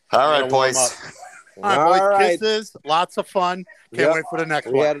 All right, boys. All right, boys. Kisses. Lots of fun. Can't wait for the next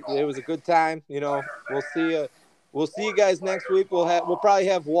one. It was a good time. We'll see you. We'll see you guys next week. We'll probably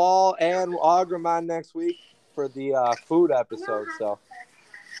have Wall and Augram on next week for the food episode. So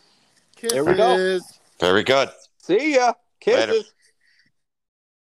Kisses. there we go. Very good. See ya. Kisses. Later.